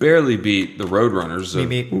 Houston barely beat the Roadrunners of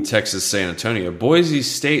Meep. Texas San Antonio. Boise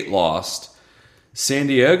State lost. San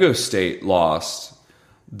Diego State lost.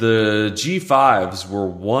 The G5s were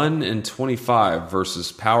 1-25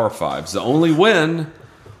 versus Power 5s. The only win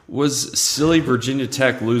was silly Virginia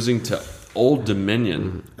Tech losing to Old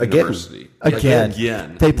Dominion University.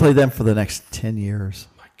 Again. They play them for the next 10 years.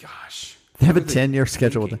 My gosh. They have a 10-year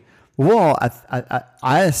schedule with them. Well,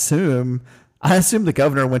 I assume the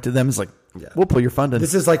governor went to them and was like, we'll pull your funding.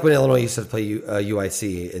 This is like when Illinois used to play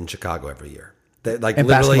UIC in Chicago every year. They, like In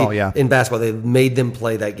literally basketball, yeah. in basketball, they made them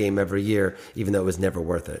play that game every year, even though it was never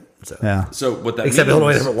worth it. So, Yeah. So what that except means,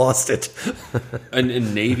 Illinois never lost it.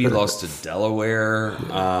 and Navy lost to Delaware.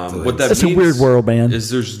 What that It's a means weird world, man. Is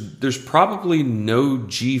there's probably no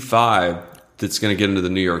G5 that's going to get into the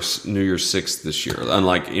New Year's 6th this year.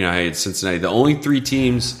 Unlike hey, it's Cincinnati. The only three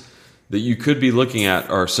teams that you could be looking at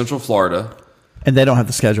are Central Florida, And they don't have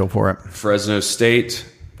the schedule for it. Fresno State,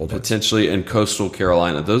 potentially, and Coastal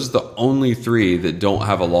Carolina. Those are the only three that don't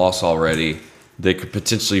have a loss already they could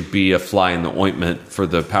potentially be a fly in the ointment for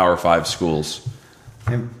the Power 5 schools.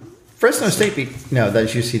 And Fresno State beat, no,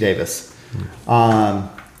 that's UC Davis. I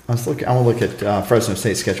want to look at Fresno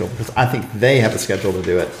State's schedule because I think they have a schedule to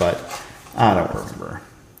do it, but I don't remember.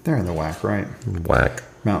 They're in the WAC, right? Whack.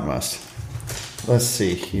 Mountain West. Let's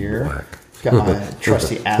see here. Whack. Got my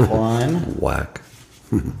trusty Avalon. Whack.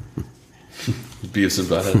 Beavis and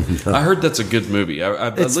Butthead. I heard that's a good movie. I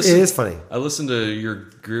listened, it is funny. I listened to your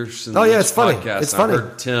Gerson it's funny. podcast. It's and funny. I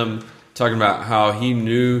heard Tim talking about how he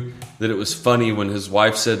knew that it was funny when his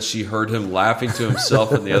wife said she heard him laughing to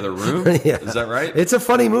himself in the other room. Yeah. Is that right? It's a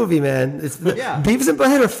funny movie, man. Yeah. Beavis and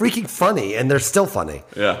Butthead are freaking funny, and they're still funny.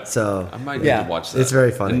 Yeah. So I might need to watch that. It's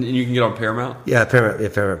very funny. And you can get on Paramount? yeah,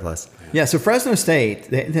 Paramount Plus. Yeah, so Fresno State,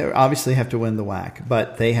 they obviously have to win the WAC,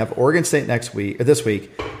 but they have Oregon State this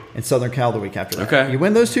week, and Southern Cal the week after that. Okay. You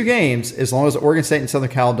win those two games, as long as Oregon State and Southern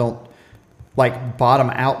Cal don't bottom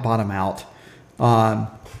out.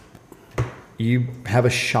 You have a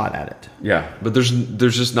shot at it. Yeah, but there's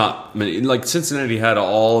just not many. Like Cincinnati had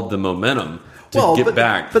all of the momentum to get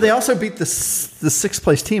back. But they also beat the sixth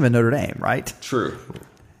place team in Notre Dame, right? True.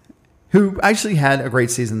 Who actually had a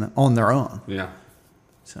great season on their own. Yeah.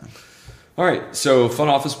 So All right, so Fun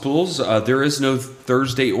Office Pools. There is no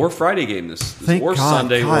Thursday or Friday game this Thank or God.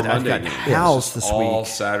 Sunday God, or I've Monday got game. house It's this all week.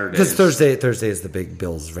 Saturdays. Because Thursday is the big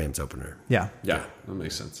Bills-Rams opener. yeah. Yeah, that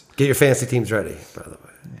makes sense. Get your fantasy teams ready, by the way.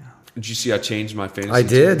 Did you see I changed my fantasy? I team?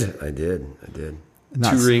 did.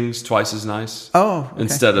 Nice. 2 rings, twice as nice. Oh, okay.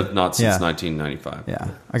 Instead of not since Yeah. 1995. Yeah,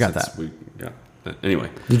 I got Since that. Anyway,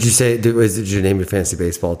 Did you name your fantasy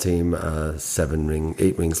baseball team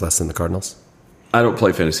 8 rings less than the Cardinals? I don't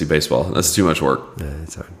play fantasy baseball. That's too much work. Yeah,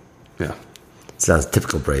 it's hard. Yeah, Sounds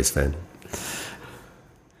typical Braves fan.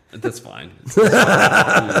 that's fine.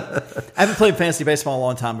 I haven't played fantasy baseball in a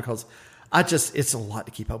long time because it's a lot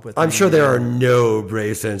to keep up with. I'm sure there are no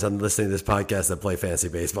Braves fans listening to this podcast that play fantasy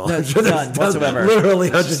baseball. No, I'm sure there's none whatsoever. Literally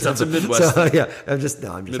hundreds It's of a them. Midwest So, yeah, I'm just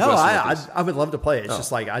No, Midwest I would love to play it. It's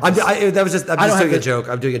just like I'm I'm don't just have doing a the- joke.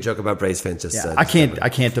 I'm doing a joke about Braves fans. Just I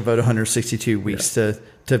can't devote 162 weeks to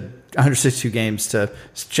 162 games to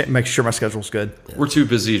make sure my schedule's good. We're too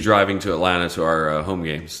busy driving to Atlanta to our home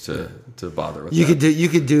games to bother with You that.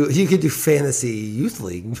 could do fantasy youth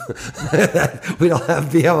league. We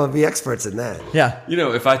don't be able to be experts in that. Yeah. You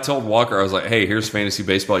know, if I told Walker, I was like, "Hey, here's fantasy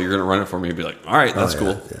baseball. You're going to run it for me," he'd be like, "All right, that's yeah,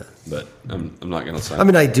 cool." yeah. But I'm not going to sign. I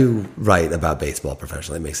mean, I do write about baseball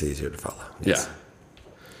professionally. It makes it easier to follow. yeah.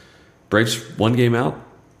 Braves 1 game out.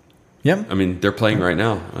 Yep. I mean, they're playing right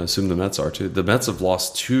now. I assume the Mets are too. The Mets have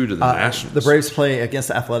lost 2 to the Nationals. The Braves play against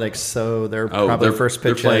the Athletics, so they're probably they're first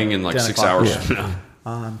pitch. They're playing in like 10 6 o'clock. hours from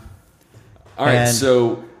now. All right, and-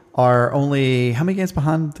 so Are only how many games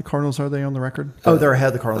behind the Cardinals are they on the record? Oh, they're ahead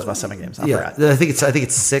of the Cardinals by 7 games. I forgot. I think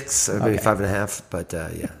it's 6 or maybe Okay. 5.5. But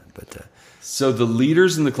the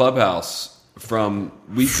leaders in the clubhouse from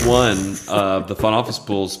week 1 of the Fun Office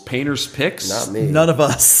Pools, Painter's Picks. not me. None of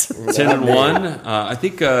us. 10-1. I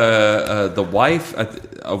think the wife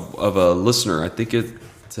of a listener, I think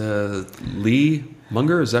it's Lee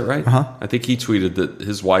Munger, is that right? Uh-huh. I think he tweeted that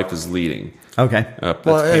his wife is leading. Okay. That's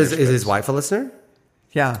Well, Painter's is Picks. his wife a listener?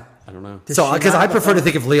 Yeah. I don't know. So, she because not I have prefer a- to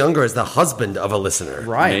think of Lee Unger as the husband of a listener.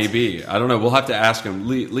 Right. Maybe. I don't know. We'll have to ask him.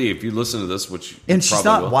 Lee, if you listen to this, which you And she's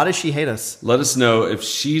probably not. will, Why does she hate us? let us know if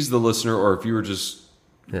she's the listener or if you were just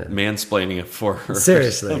mansplaining it for her.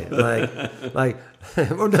 Seriously, like,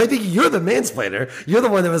 well, I think you're the mansplainer. You're the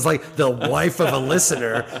one that was like the wife of a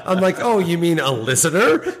listener. I'm like, oh, you mean a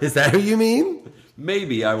listener? Is that who you mean?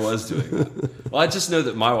 Maybe I was doing that. Well, I just know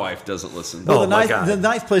that my wife doesn't listen. Well, Oh, my God. the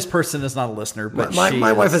ninth place person is not a listener, but My she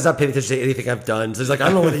wife is. has not paid attention to anything I've done. So she's like, I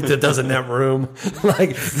don't know what he does in that room.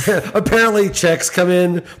 Like, apparently checks come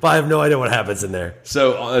in, but I have no idea what happens in there.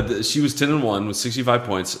 So she was 10-1 with 65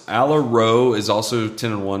 points. Alla Rowe is also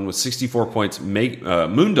 10-1 with 64 points.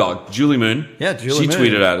 Moondog, Julie Moon. Yeah, Julie She Moon.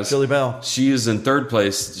 tweeted at us. Julie Bell. She is in 3rd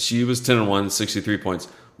place. She was 10-1, 63 points.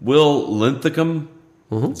 Will Linthicum,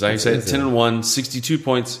 is that how you say it? 10-1, 62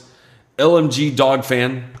 points. LMG Dog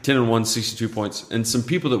Fan, 10-1, 62 points. And some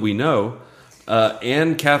people that we know,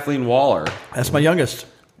 Ann Kathleen Waller, That's my youngest.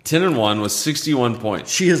 10-1 with 61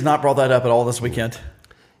 points. She has not brought that up at all this weekend.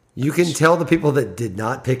 You can tell the people that did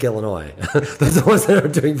not pick Illinois. Those are the ones that are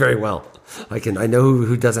doing very well. I know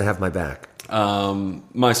who doesn't have my back.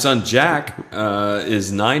 My son Jack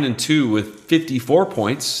is 9-2 with 54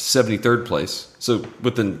 points, 73rd place. So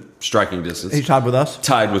within striking distance. He tied with us.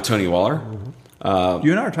 Tied with Tony Waller.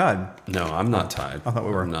 You and I are tied. No, I'm not tied. I thought we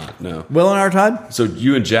were. I'm not. No. Will and I are tied. So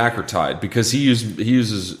you and Jack are tied because he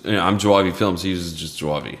uses. I'm Jawabi Films. He uses just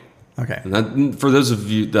Jawabi. Okay. And that, for those of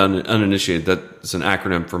you that are uninitiated, that's an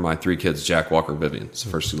acronym for my 3 kids, Jack, Walker, Vivian. It's the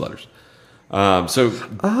first 2 letters. Yeah,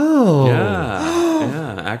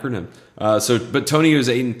 acronym. But Tony is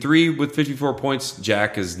 8-3 with 54 points.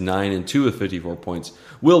 Jack is 9-2 with 54 points.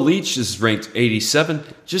 Will Leach is ranked 87,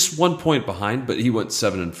 just 1 point behind, but he went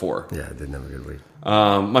 7-4. Yeah, didn't have a good week.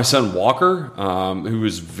 My son Walker, who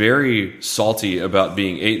was very salty about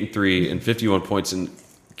being 8-3 and 51 points, and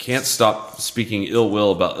can't stop speaking ill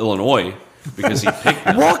will about Illinois because he picked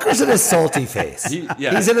them. Walker's in a salty face.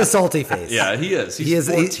 He's in a salty face. Yeah, he is. He's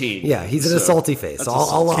 14. He's in a salty face.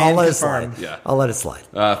 I'll let it slide. Yeah. I'll let it slide.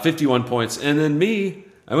 51 points. And then me,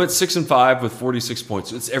 I went 6-5 with 46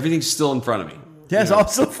 points. Everything's still in front of me. Yeah, it's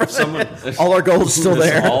also all our goals still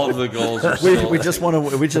there. All of the goals are still we just want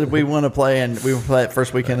to we want to play, and we will play it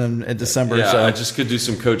first weekend in December. Yeah, so I just could do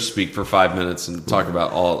some coach speak for 5 minutes and talk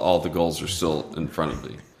about all the goals are still in front of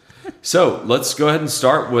me. So let's go ahead and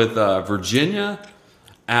start with Virginia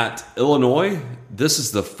at Illinois. This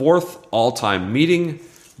is the 4th all-time meeting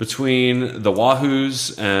between the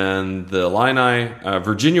Wahoos and the Illini.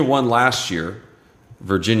 Virginia won last year.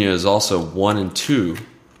 Virginia is also 1-2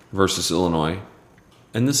 versus Illinois.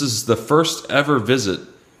 And this is the first ever visit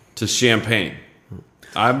to Champaign.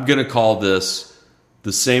 I'm going to call this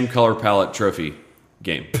the same color palette trophy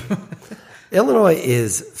game. Illinois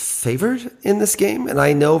is favored in this game, and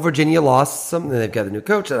I know Virginia lost some, and they've got a new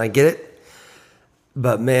coach, and I get it.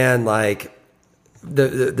 But, man,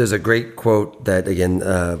 there's a great quote that, again,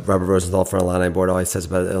 Robert Rosenthal from Illini board always says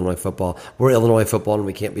about Illinois football. We're Illinois football, and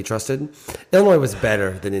we can't be trusted. Illinois was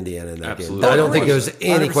better than Indiana in that Absolutely. game. I don't think there was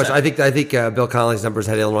any 100%. question. I think Bill Connolly's numbers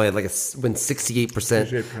had Illinois at win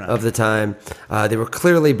 68% of the time. They were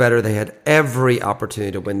clearly better. They had every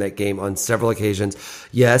opportunity to win that game on several occasions.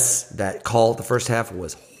 Yes, that call at the first half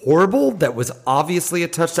was horrible. That was obviously a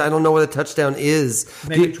touchdown. I don't know what a touchdown is.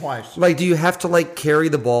 Maybe twice. Do you have to carry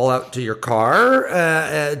the ball out to your car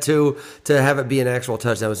to have it be an actual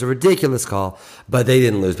touchdown? It was a ridiculous call, but they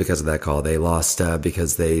didn't lose because of that call. They lost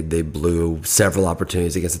because they blew several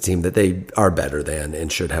opportunities against a team that they are better than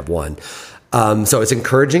and should have won. So it's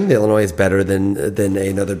encouraging. The Illinois is better than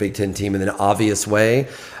another Big Ten team in an obvious way.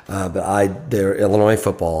 But they're Illinois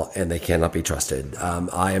football, and they cannot be trusted.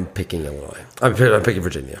 I am picking Illinois. I'm picking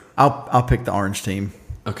Virginia. I'll pick the orange team.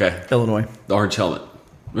 Okay. Illinois. The orange helmet.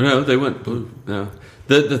 No, they went blue. No.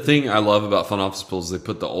 The thing I love about Fun Office Pool is they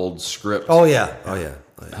put the old script Oh yeah.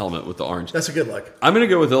 helmet with the orange. That's a good look. I'm going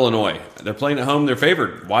to go with Illinois. They're playing at home. They're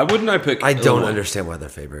favored. Why wouldn't I pick I don't Illinois? understand why they're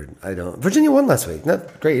favored. I don't. Virginia won last week.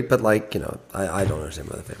 Not great, but I don't understand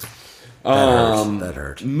why they're favored. That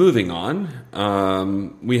hurt. Moving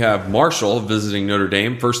on, we have Marshall visiting Notre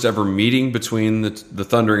Dame. First ever meeting between the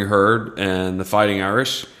Thundering Herd and the Fighting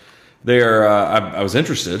Irish. They are. I was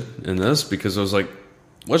interested in this because I was like,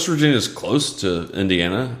 West Virginia is close to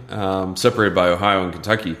Indiana, separated by Ohio and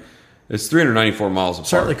Kentucky. It's 394 miles apart.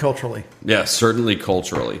 Certainly culturally. Yeah, certainly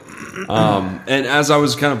culturally. And as I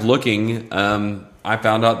was kind of looking, I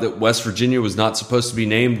found out that West Virginia was not supposed to be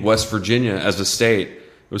named West Virginia as a state.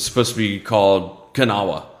 It was supposed to be called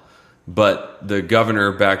Kanawha. But the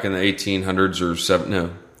governor back in the 1800s or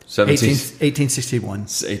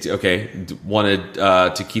 1861. Wanted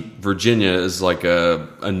to keep Virginia as like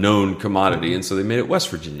a known commodity, and so they made it West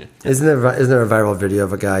Virginia. Isn't there a viral video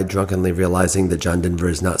of a guy drunkenly realizing that John Denver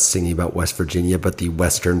is not singing about West Virginia, but the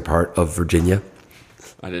western part of Virginia?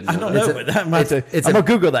 I didn't I know. don't know, but I'm going to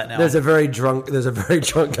Google that now. There's a very drunk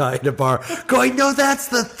guy in a bar going, "No, that's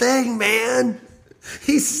the thing, man.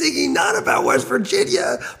 He's singing not about West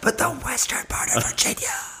Virginia, but the western part of Virginia."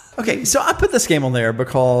 Okay, so I put this game on there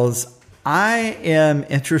because I am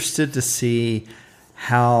interested to see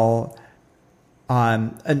how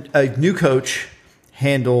a new coach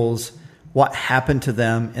handles what happened to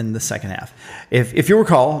them in the second half. If you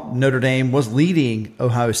recall, Notre Dame was leading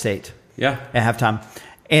Ohio State Yeah. at halftime,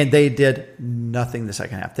 and they did nothing the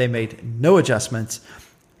second half. They made no adjustments.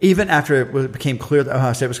 Even after it became clear that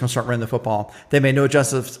Ohio State was going to start running the football, they made no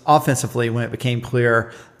adjustments offensively when it became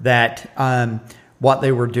clear that what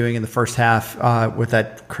they were doing in the first half with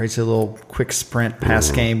that crazy little quick sprint pass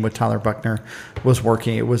game with Tyler Buckner was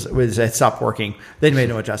working. It stopped working. They made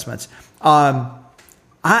no adjustments. I'm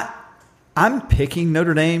picking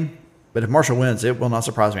Notre Dame, but if Marshall wins, it will not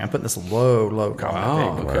surprise me. I'm putting this low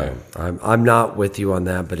comment pick. Okay. I'm not with you on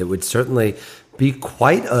that, but it would certainly be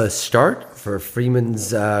quite a start for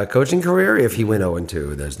Freeman's coaching career if he went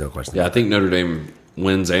 0-2. There's no question. Yeah, I think Notre Dame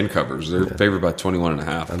wins and covers. They're favored by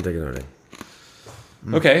 21.5. I'm taking Notre Dame.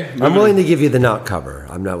 Okay. I'm willing to give you the not cover.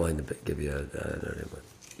 I'm not willing to give you a Notre Dame win.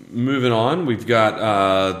 Moving on, we've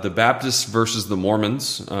got the Baptists versus the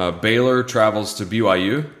Mormons. Baylor travels to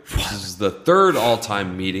BYU. This is the third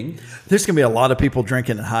all-time meeting. There's going to be a lot of people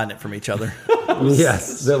drinking and hiding it from each other.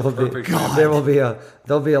 Yes, there will be.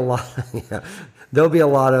 There'll be a lot. Yeah, there'll be a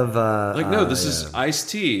lot of. No, this is iced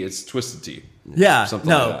tea. It's twisted tea. Yeah, Something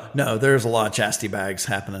like that. no, there's a lot of chastity bags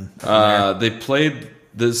happening. They played.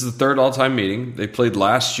 This is the third all-time meeting. They played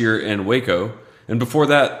last year in Waco, and before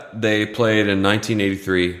that, they played in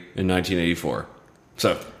 1983 and 1984.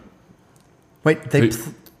 So, Wait,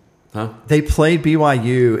 they played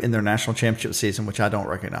BYU in their national championship season, which I don't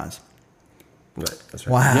recognize. Right, that's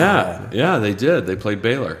right. Wow. Yeah, they did. They played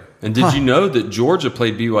Baylor. And did you know that Georgia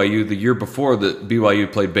played BYU the year before that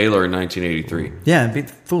BYU played Baylor in 1983? Yeah, and beat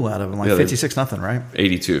the fool out of them, like 56-0, right?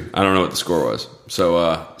 82. I don't know what the score was.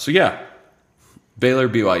 So yeah, Baylor,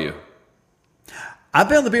 BYU. I've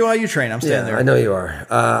been on the BYU train. I'm staying there. I know you are.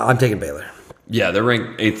 I'm taking Baylor. Yeah, they're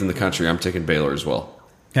ranked 8th in the country. I'm taking Baylor as well.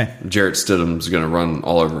 Okay. Jarrett Stidham's going to run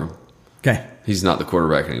all over him. Okay. He's not the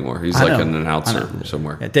quarterback anymore. He's I like know. an announcer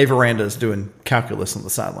somewhere. Yeah, Dave Aranda is doing calculus on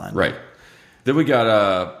the sideline. Right. Then we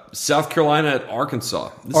got South Carolina at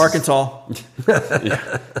Arkansas. Arkansas.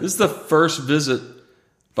 This is the first visit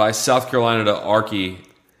by South Carolina to Arky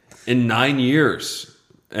in 9 years.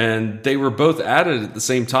 And they were both added at the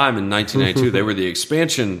same time in 1992. They were the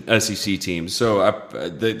expansion SEC team. So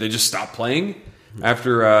they just stopped playing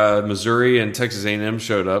after Missouri and Texas A&M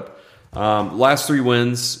showed up. Last 3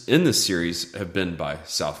 wins in this series have been by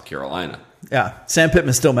South Carolina. Yeah. Sam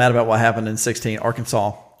Pittman's still mad about what happened in 16.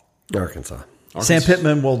 Arkansas. Sam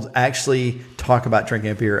Pittman will actually talk about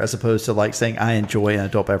drinking a beer as opposed to like saying, I enjoy an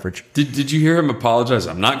adult beverage. Did you hear him apologize?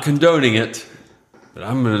 I'm not condoning it, but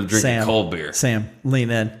I'm going to drink a cold beer. Sam, lean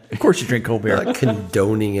in. Of course you drink cold beer. Not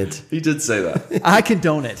condoning it. He did say that. I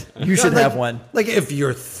condone it. You should have one. Like if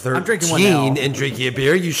you're drinking one now. 13 and drinking a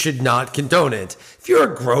beer, you should not condone it. If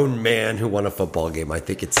you're a grown man who won a football game, I don't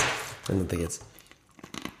think it's.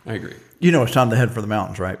 I agree. You know it's time to head for the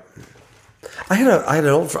mountains, right? I had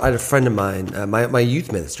a friend of mine, my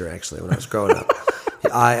youth minister actually, when I was growing up.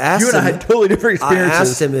 I asked You and I him, had totally different I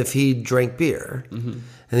experiences. asked him if he drank beer,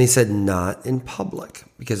 and he said not in public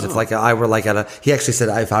because if I were like he actually said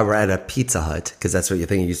if I were at a Pizza Hut, because that's what you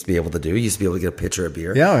think you used to be able to do. You used to be able to get a pitcher of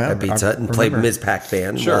beer at Pizza Hut and play Ms.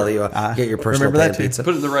 Pac-Man while you get your personal pan pizza.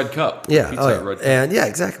 Put it in the red cup. Yeah, Pizza Hut red cup. and yeah,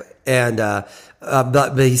 exactly. And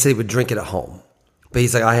but he said he would drink it at home. But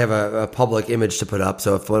he's like, I have a public image to put up,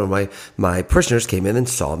 so if one of my parishioners came in and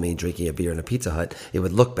saw me drinking a beer in a Pizza Hut, it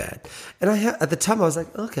would look bad. And at the time, I was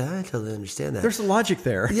like, okay, I totally understand that. There's a logic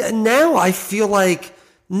there. Yeah, now I feel like,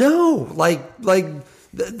 no, like,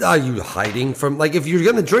 are you hiding from, like, if you're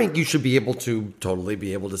going to drink, you should be able to totally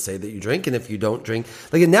be able to say that you drink, and if you don't drink,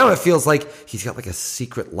 like, and now it feels like he's got, like, a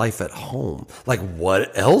secret life at home. Like,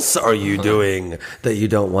 what else are you doing that you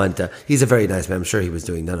don't want to? He's a very nice man. I'm sure he was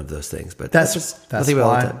doing none of those things, but That's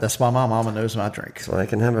why my mama knows my drink. So I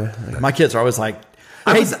can have My kids are always like,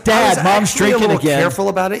 I hey, was Dad, Mom's actually drinking a little again. careful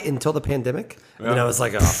about it until the pandemic. And then I was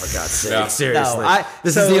like, oh, for God's sake, seriously. No,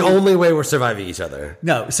 this is the only way we're surviving each other.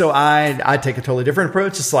 No, so I take a totally different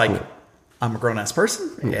approach. It's like, I'm a grown-ass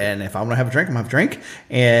person, and if I want to have a drink, I'm going to have a drink.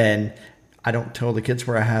 And I don't tell the kids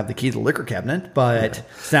where I have the key to the liquor cabinet, but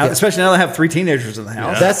now, especially now that I have 3 teenagers in the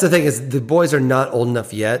house. That's the thing is the boys are not old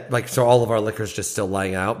enough yet. Like, so all of our liquor's just still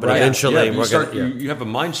lying out. But eventually we're going to... You have a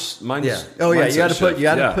mind. Oh yeah, you got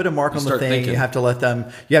to put a mark on the thing. Thinking. You have to let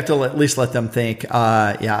them. You have to at least let them think.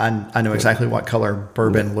 I know exactly what color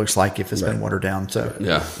bourbon looks like if it's been watered down. So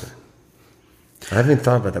yeah. I haven't even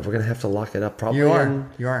thought about that. We're going to have to lock it up probably. You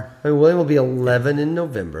are. I mean, William will be 11 in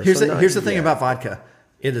November. Here's the thing about vodka.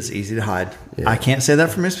 It is easy to hide. Yeah. I can't say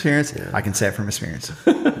that from experience. Yeah. I can say it from experience.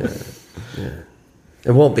 It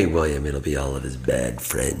won't be William. It'll be all of his bad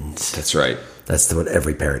friends. That's right. That's what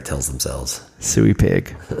every parent tells themselves. Suey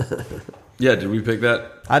pig. Yeah, did we pick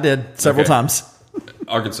that? I did several times.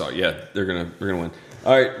 Arkansas, yeah, they're gonna win.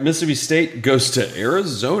 All right, Mississippi State goes to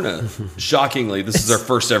Arizona. Shockingly, this is their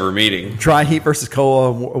first ever meeting. Dry heat versus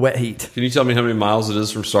cold wet heat. Can you tell me how many miles it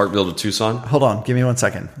is from Starkville to Tucson? Hold on, give me 1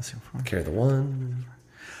 second. Carry the one.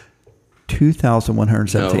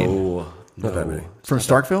 2,117. No. Not that many. From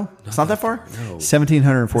Starkville? It's not that far? No.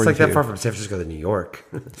 1,742. It's like that far from San Francisco to New York.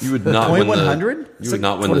 You would not win 2,100? You would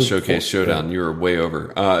not win the Showcase Showdown. You were way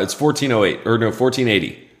over. It's 1408 or no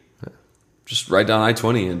 1480. Just right down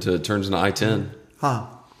I-20 into it turns into I-10. Huh.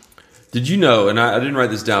 Did you know? And I didn't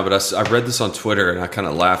write this down, but I read this on Twitter and I kind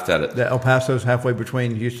of laughed at it. That El Paso's halfway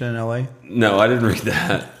between Houston and LA? No, I didn't read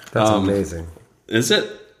that. That's amazing. Is it?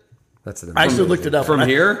 That's I actually looked it up. From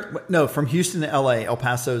here? No, from Houston to LA. El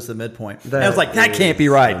Paso is the midpoint. And I That was like, that can't be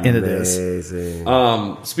right. And it is.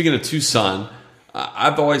 Amazing. Speaking of Tucson,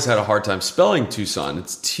 I've always had a hard time spelling Tucson.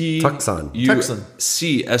 It's Tucson.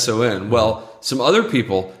 Tucson. Well, some other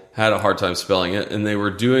people had a hard time spelling it, and they were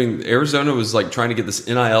doing. Arizona was like trying to get this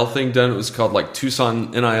NIL thing done. It was called like Tucson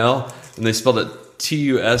NIL, and they spelled it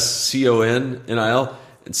TUSCON NIL.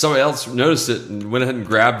 And somebody else noticed it and went ahead and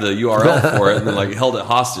grabbed the URL for it and then like held it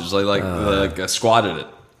hostage. Like squatted it.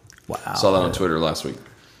 Wow. Saw that on Twitter last week.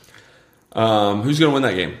 Who's going to win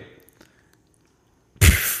that game?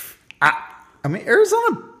 I mean,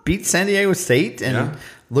 Arizona beat San Diego State and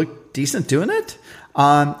looked decent doing it.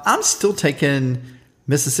 I'm still taking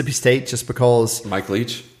Mississippi State just because Mike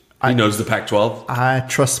Leach. He knows the Pac-12. I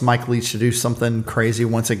trust Mike Leach to do something crazy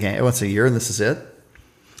once a year, and this is it.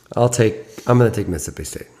 I'm going to take Mississippi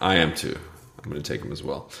State. I am too. I'm going to take him as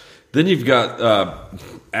well. Then you've got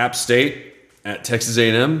App State at Texas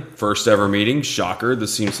A&M, first ever meeting. Shocker.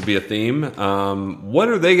 This seems to be a theme. What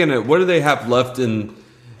do they have left in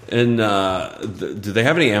do they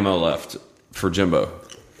have any ammo left for Jimbo?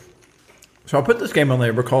 So I'll put this game on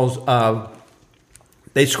there because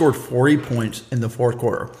they scored 40 points in the fourth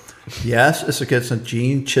quarter. Yes, it's against a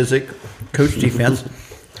Gene Chizik coach defense.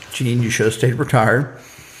 Gene, you should have stayed retired.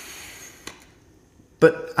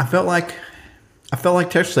 But I felt like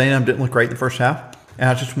Texas A&M didn't look great in the first half, and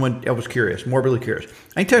I was curious, morbidly curious.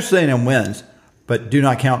 I think Texas A&M wins, but do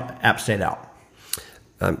not count App State out.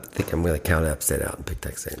 I think I'm going to count App State out and pick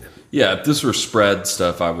Texas A&M. Yeah, if this were spread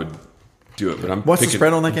stuff, I would do it. But What's the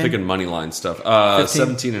spread on that game? I'm picking money line stuff.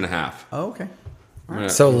 17.5. Oh, okay.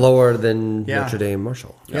 So lower than Notre Dame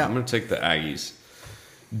Marshall. Yeah, I'm going to take the Aggies.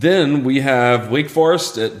 Then we have Wake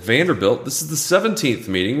Forest at Vanderbilt. This is the 17th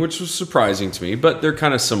meeting, which was surprising to me, but they're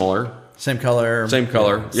kind of similar. Same color.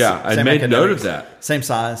 Yeah, I made note of that. Same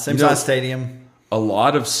size. Size stadium. A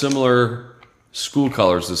lot of similar school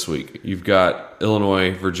colors this week. You've got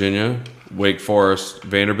Illinois, Virginia, Wake Forest,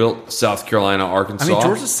 Vanderbilt, South Carolina, Arkansas. I mean,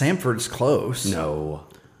 Georgia Samford's close. No.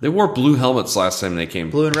 They wore blue helmets last time they came.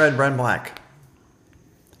 Blue and red and black.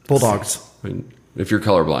 Bulldogs. I mean, if you're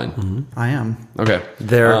colorblind. Mm-hmm. I am. Okay.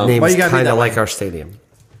 Their name is kind of like our stadium.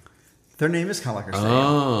 Their name is kind of like our stadium.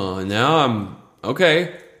 Oh, now I'm...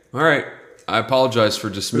 Okay. All right. I apologize for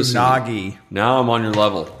dismissing Unagi. Now I'm on your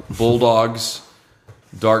level. Bulldogs,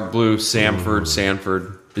 dark blue, Sanford.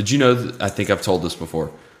 Did you know that, I think I've told this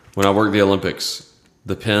before. When I worked the Olympics,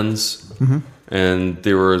 the pins, and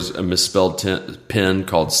there was a misspelled pin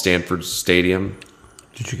called Stanford Stadium.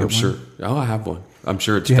 Did you get one? Sure. Oh, I have one. I'm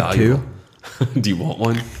sure it's Do you have valuable. Do you want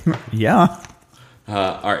one? Yeah.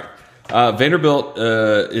 All right. Vanderbilt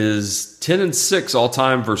is 10-6 all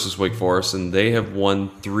time versus Wake Forest, and they have won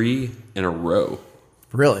 3 in a row.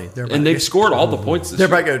 Really? And they've scored all the points this year.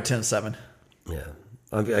 They're about to go 10-7. Yeah.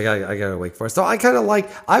 I got to Wake Forest. So I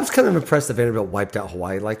was kind of impressed that Vanderbilt wiped out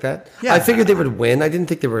Hawaii like that. Yeah. I figured they would win. I didn't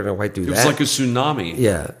think they were going to do that. It was like a tsunami.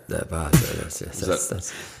 Yeah. That's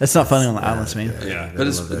not funny on the islands, man. Yeah.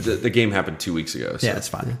 But the game happened 2 weeks ago. So yeah, it's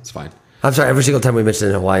fine. It's fine. I'm sorry. Every single time we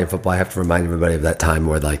mention Hawaiian football, I have to remind everybody of that time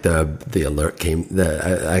where like the alert came,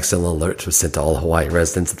 the accidental alert was sent to all Hawaii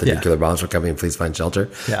residents that the nuclear bombs were coming and please find shelter.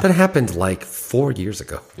 Yeah. That happened like 4 years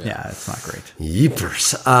ago. Yeah, it's not great.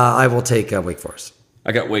 Yeepers. I will take Wake Forest.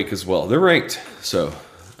 I got Wake as well. They're ranked, so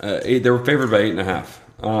they were favored by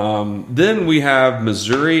 8.5. Then we have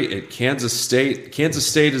Missouri at Kansas State. Kansas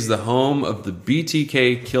State is the home of the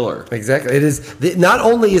BTK killer. Exactly. It is. Not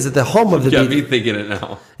only is it the home of the BTK. Me thinking it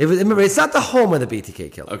now. Remember, it's not the home of the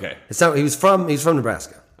BTK killer. Okay. It's not. He's from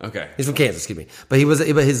Nebraska. Okay. He's from Kansas. Excuse me. But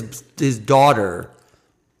his daughter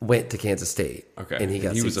went to Kansas State. Okay. And he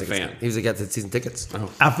was a fan. He got the season tickets.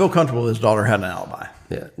 Oh. I feel comfortable his daughter had an alibi.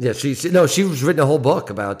 Yeah. Yeah. She was written a whole book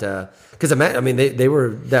about because I mean they were,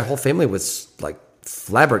 that whole family was like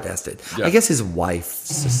flabbergasted. Yeah. I guess his wife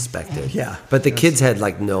suspected. Yeah. But the kids had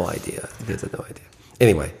like no idea. The kids had no idea.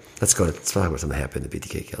 Anyway, let's talk about something that happened to the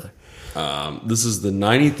BTK killer. This is the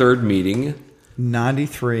 93rd meeting.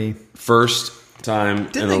 93. First time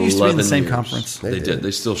Didn't in 11 they used to be in the same years. conference? They did. They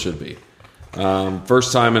still should be.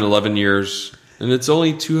 First time in 11 years. And it's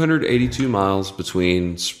only 282 miles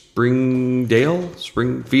between Springfield?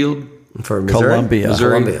 For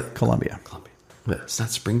Missouri? Columbia. Yeah. It's not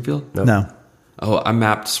Springfield? No. Oh, I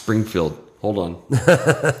mapped Springfield. Hold on.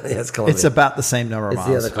 Yeah, it's Columbia. It's about the same number of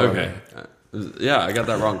miles. Okay. Yeah, I got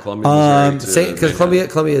that wrong. Columbia, Missouri. Because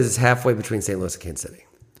Columbia is halfway between St. Louis and Kansas City.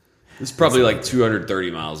 It's probably like 230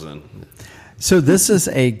 miles in. So this is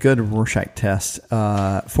a good Rorschach test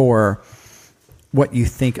for what you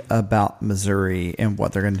think about Missouri and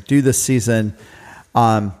what they're going to do this season.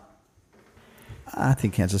 I I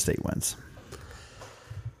think Kansas State wins.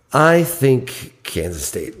 I think Kansas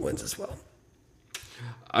State wins as well.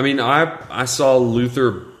 I mean, I saw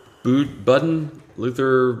Luther Budden,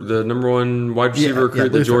 the number one wide receiver recruit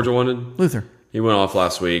that Georgia wanted. Luther. He went off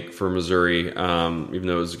last week for Missouri, even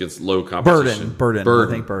though it was against low competition. Burden. I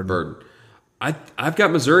think Burden. I've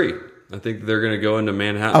got Missouri. I think they're going to go into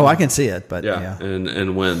Manhattan. Oh, I can see it, but yeah.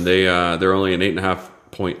 and win. They're only an 8.5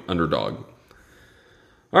 point underdog.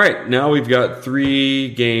 All right, now we've got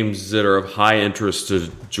 3 games that are of high interest to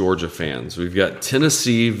Georgia fans. We've got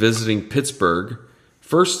Tennessee visiting Pittsburgh.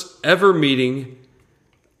 First ever meeting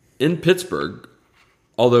in Pittsburgh,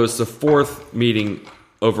 although it's the 4th meeting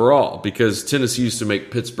overall because Tennessee used to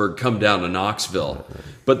make Pittsburgh come down to Knoxville.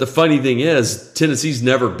 But the funny thing is, Tennessee's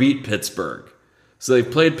never beat Pittsburgh. So they've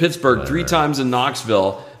played Pittsburgh 3 times in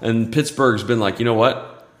Knoxville, and Pittsburgh's been like, you know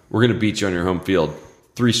what? We're going to beat you on your home field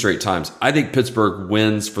 3 straight times. I think Pittsburgh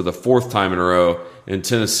wins for the 4th time in a row, and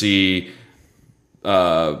Tennessee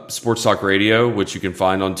Sports Talk Radio, which you can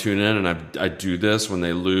find on TuneIn, and I do this when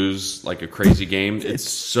they lose like a crazy game. It's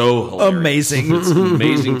so hilarious. Amazing. It's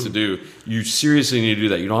amazing to do. You seriously need to do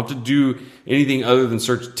that. You don't have to do anything other than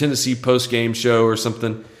search Tennessee post-game show or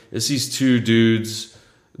something. It's these 2 dudes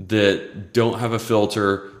that don't have a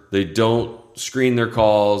filter. They don't screen their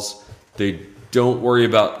calls. They don't worry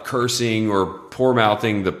about cursing or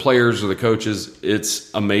poor-mouthing the players or the coaches.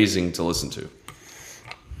 It's amazing to listen to.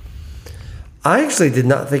 I actually did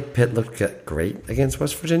not think Pitt looked great against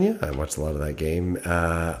West Virginia. I watched a lot of that game.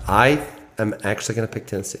 I am actually going to pick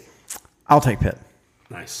Tennessee. I'll take Pitt.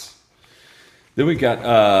 Nice. Then we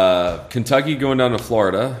got Kentucky going down to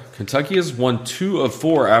Florida. Kentucky has won 2 of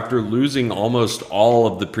 4 after losing almost all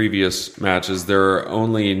of the previous matches. There are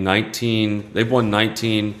only 19. They've won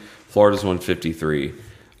 19. Florida's won 53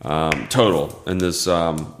 total in this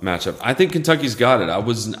matchup. I think Kentucky's got it.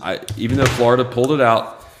 Even though Florida pulled it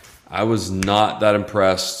out, I was not that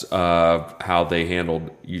impressed how they handled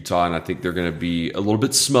Utah, and I think they're going to be a little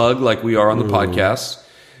bit smug like we are on the podcast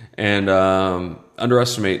and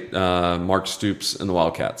underestimate Mark Stoops and the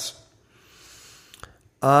Wildcats.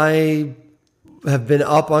 I have been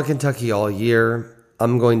up on Kentucky all year.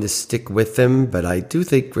 I'm going to stick with them, but I do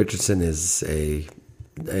think Richardson is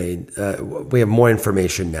we have more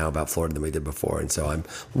information now about Florida than we did before, and so I'm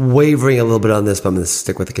wavering a little bit on this, but I'm going to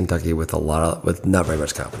stick with the Kentucky with not very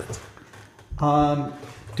much confidence.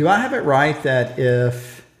 Do I have it right that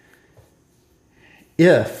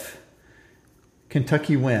if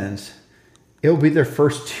Kentucky wins, it will be their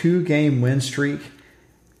first 2-game win streak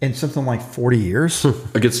in something like 40 years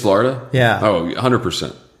against Florida? Yeah. Oh,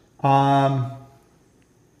 100%.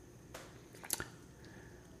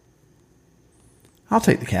 I'll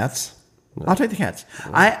take the Cats.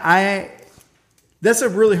 I that's a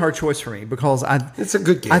really hard choice for me because it's a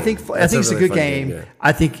good game. I think it's a good game. Yeah.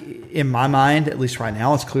 I think in my mind, at least right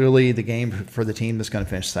now, it's clearly the game for the team that's going to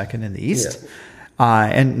finish second in the East. Yeah.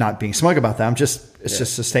 And not being smug about that. It's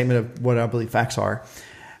just a statement of what I believe facts are.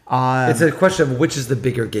 It's a question of which is the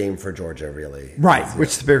bigger game for Georgia, really. Right, which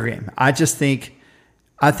is the bigger game. I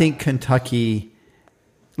think Kentucky.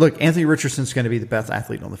 Look, Anthony Richardson's going to be the best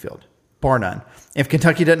athlete on the field, bar none. If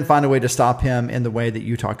Kentucky doesn't find a way to stop him in the way that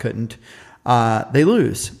Utah couldn't, they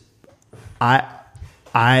lose. Right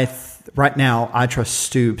now, I trust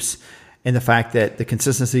Stoops in the fact that the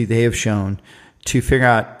consistency they have shown to figure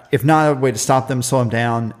out, if not a way to stop them, slow them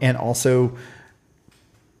down, and also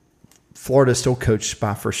Florida is still coached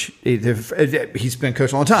by he's been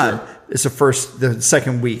coached a long time. Sure. It's the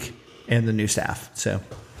second week in the new staff. So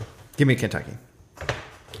give me Kentucky.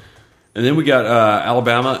 And then we got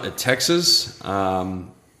Alabama at Texas.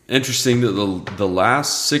 Interesting that the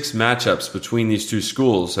last 6 matchups between these 2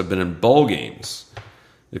 schools have been in bowl games.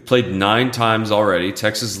 They've played 9 times already.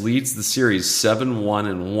 Texas leads the series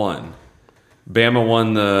 7-1-1. Bama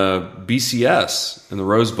won the BCS in the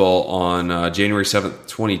Rose Bowl on January 7th,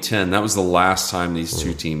 2010. That was the last time these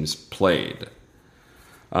 2 teams played.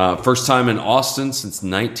 First time in Austin since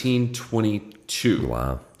 1922.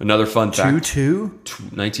 Wow. Another fun fact.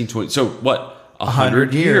 1920. So what?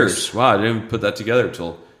 100 years. Wow, I didn't even put that together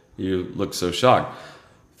until you looked so shocked.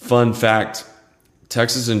 Fun fact.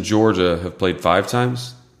 Texas and Georgia have played 5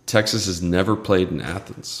 times. Texas has never played in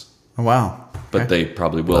Athens. Oh, wow. Okay. But they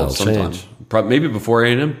probably will sometime. Maybe before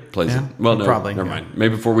A&M plays it. Well, no, probably. Never mind.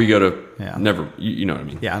 Maybe before we go to never. You know what I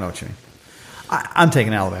mean. Yeah, I know what you mean. I'm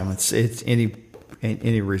taking Alabama. It's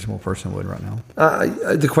any reasonable person would right now.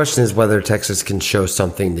 The question is whether Texas can show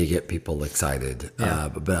something to get people excited.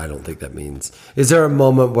 But I don't think that means. Is there a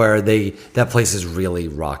moment where that place is really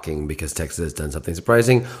rocking because Texas has done something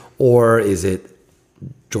surprising, or is it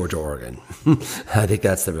Georgia, Oregon. I think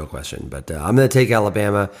that's the real question. But I'm going to take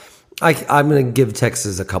Alabama. I'm going to give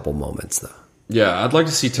Texas a couple moments, though. Yeah, I'd like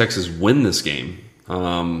to see Texas win this game.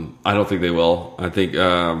 I don't think they will. I think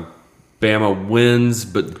Bama wins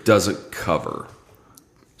but doesn't cover.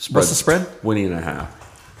 What's the spread? 20.5.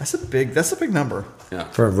 That's a big number. Yeah.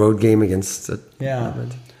 For a road game against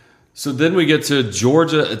So then we get to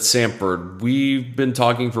Georgia at Samford. We've been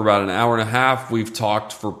talking for about an hour and a half. We've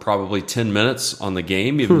talked for probably 10 minutes on the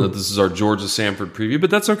game, even though this is our Georgia-Samford preview. But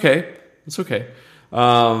that's okay. It's okay.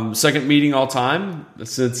 Second meeting all time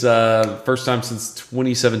since first time since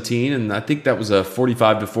 2017, and I think that was a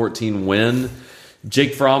 45-14 win.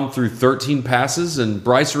 Jake Fromm threw 13 passes, and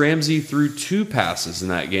Bryce Ramsey threw 2 passes in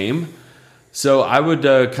that game. So I would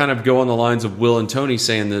kind of go on the lines of Will and Tony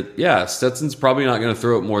saying that, yeah, Stetson's probably not going to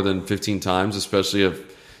throw it more than 15 times, especially if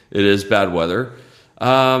it is bad weather.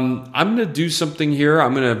 I'm going to do something here.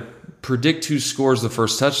 I'm going to predict who scores the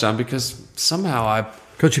first touchdown because somehow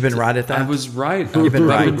Coach, you've been right at that? I was right. You've been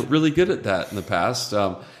right. I've been really good at that in the past.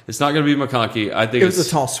 It's not going to be McConkey. I think it was a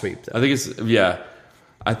tall sweep, though. I think it's, yeah.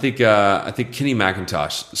 I think Kenny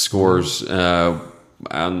McIntosh scores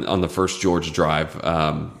on the first Georgia drive,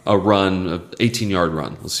 a run, an 18-yard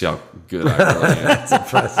run. Let's see how good I really am. That's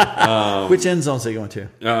impressive. Which end zones are you going to?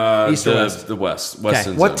 East or west? The west. Okay.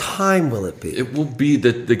 End What zone. time will it be? It will be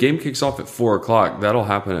the game kicks off at 4 o'clock. That'll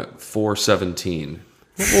happen at 4:17.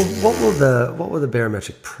 What will the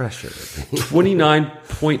barometric pressure be?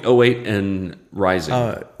 29.08 and rising.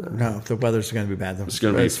 No, the weather's going to be bad. It's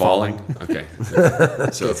going to be falling. Okay.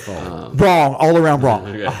 So it's falling. Wrong, all around wrong.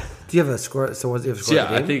 Okay. Do you have a score? So what do you have a score?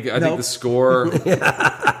 Yeah, I think the score.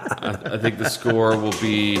 I think the score will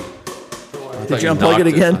be. Did you unplug it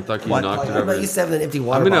again? I thought you What? knocked it How over. about you have an empty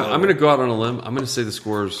water I'm bottle? gonna go out on a limb. I'm gonna say the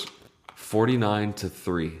score's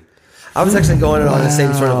 49-3. I was actually going on the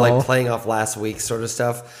same sort of like playing off last week sort of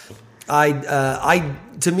stuff.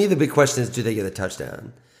 To me, the big question is, do they get a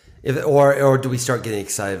touchdown? Or do we start getting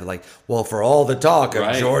excited? Like, well, for all the talk of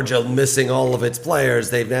Right. Georgia missing all of its players,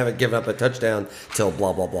 they haven't given up a touchdown till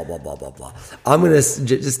blah, blah, blah, blah, blah, blah, blah. I'm going to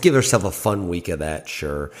just give ourselves a fun week of that,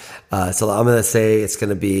 sure. So I'm going to say it's going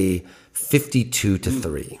to be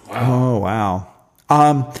 52-3. Oh, wow.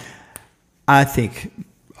 I think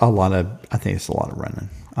it's a lot of running.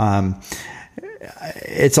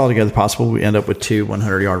 It's altogether possible we end up with 2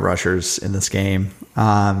 100-yard rushers in this game.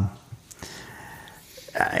 I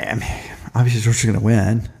mean, obviously Georgia's going to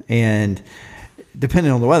win, and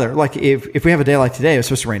depending on the weather, like if we have a day like today, it was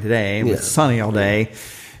supposed to rain today, it was sunny all day,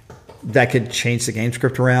 that could change the game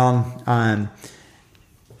script around.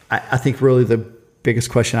 I think really the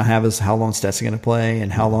biggest question I have is how long Stetson going to play,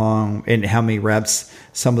 and how many reps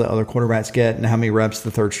some of the other quarterbacks get, and how many reps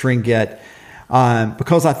the third string get.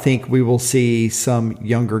 Because I think we will see some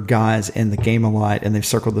younger guys in the game a lot, and they've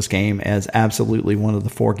circled this game as absolutely one of the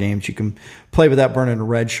 4 games you can play without burning a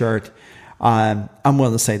red shirt. I'm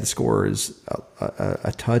willing to say the score is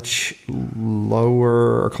a touch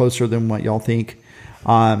lower or closer than what y'all think.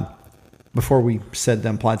 Before we said the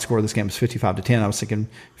implied score of this game was 55-10, I was thinking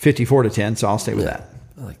 54-10, so I'll stay with that.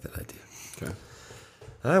 I like that idea. Okay.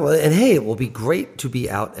 All right, well, and hey, it will be great to be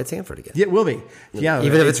out at Samford again. Yeah, it will be. Yeah,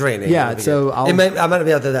 Even if it's raining. Yeah, so I might not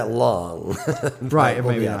be out there that long. right,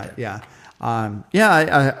 We'll maybe be out not. there.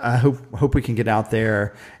 Yeah. I hope we can get out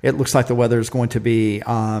there. It looks like the weather is going to be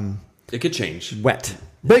It could change. wet,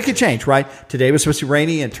 but it could change. Right, today was supposed to be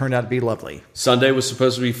rainy, and it turned out to be lovely. Sunday was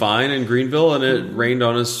supposed to be fine in Greenville, and it rained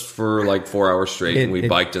on us for like 4 hours straight, and we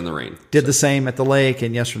biked in the rain. Did the same at the lake,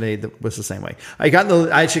 and yesterday was the same way. I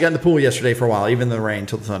actually got in the pool yesterday for a while, even in the rain,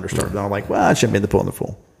 until the thunder started. And I'm like, well, I shouldn't be in the pool in the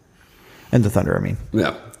pool. And the thunder, I mean.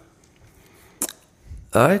 Yeah.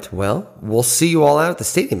 All right, well, we'll see you all out at the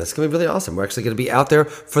stadium. It's going to be really awesome. We're actually going to be out there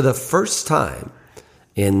for the first time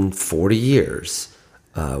in 40 years.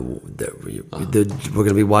 We're going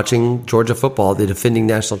to be watching Georgia football, the defending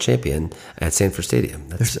national champion, at Sanford Stadium.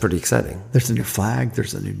 That's pretty exciting. There's a new flag.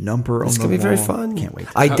 There's a new number on the wall. It's going to be very fun. Can't wait.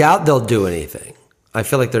 I doubt they'll do anything. I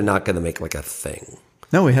feel like they're not going to make like a thing.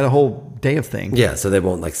 No, we had a whole day of things. Yeah, so they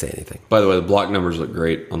won't like say anything. By the way, the block numbers look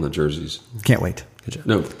great on the jerseys. Can't wait. Good job.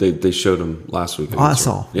 No, they showed them last week. I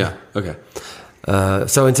saw. Yeah. Okay.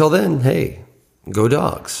 So until then, hey, go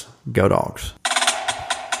Dogs. Go Dogs.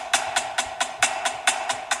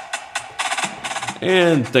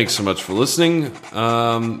 And thanks so much for listening.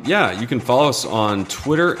 You can follow us on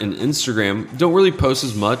Twitter and Instagram. Don't really post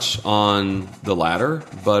as much on the latter,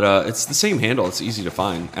 but it's the same handle. It's easy to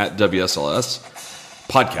find at WSLS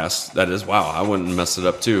Podcast. That is. Wow, I wouldn't mess it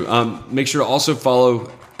up too. Make sure to also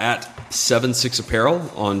follow at 76 Apparel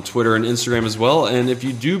on Twitter and Instagram as well. And if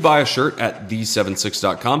you do buy a shirt at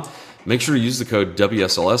the76.com, Make sure to use the code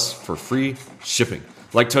WSLS for free shipping.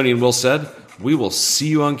 Like Tony and Will said, we will see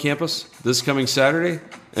you on campus this coming Saturday.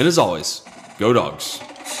 And as always, go Dogs.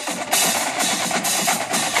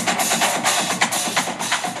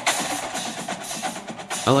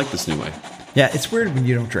 I like this new way. Yeah, it's weird when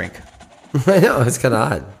you don't drink. I know, it's kind of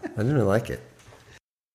odd. I didn't really like it.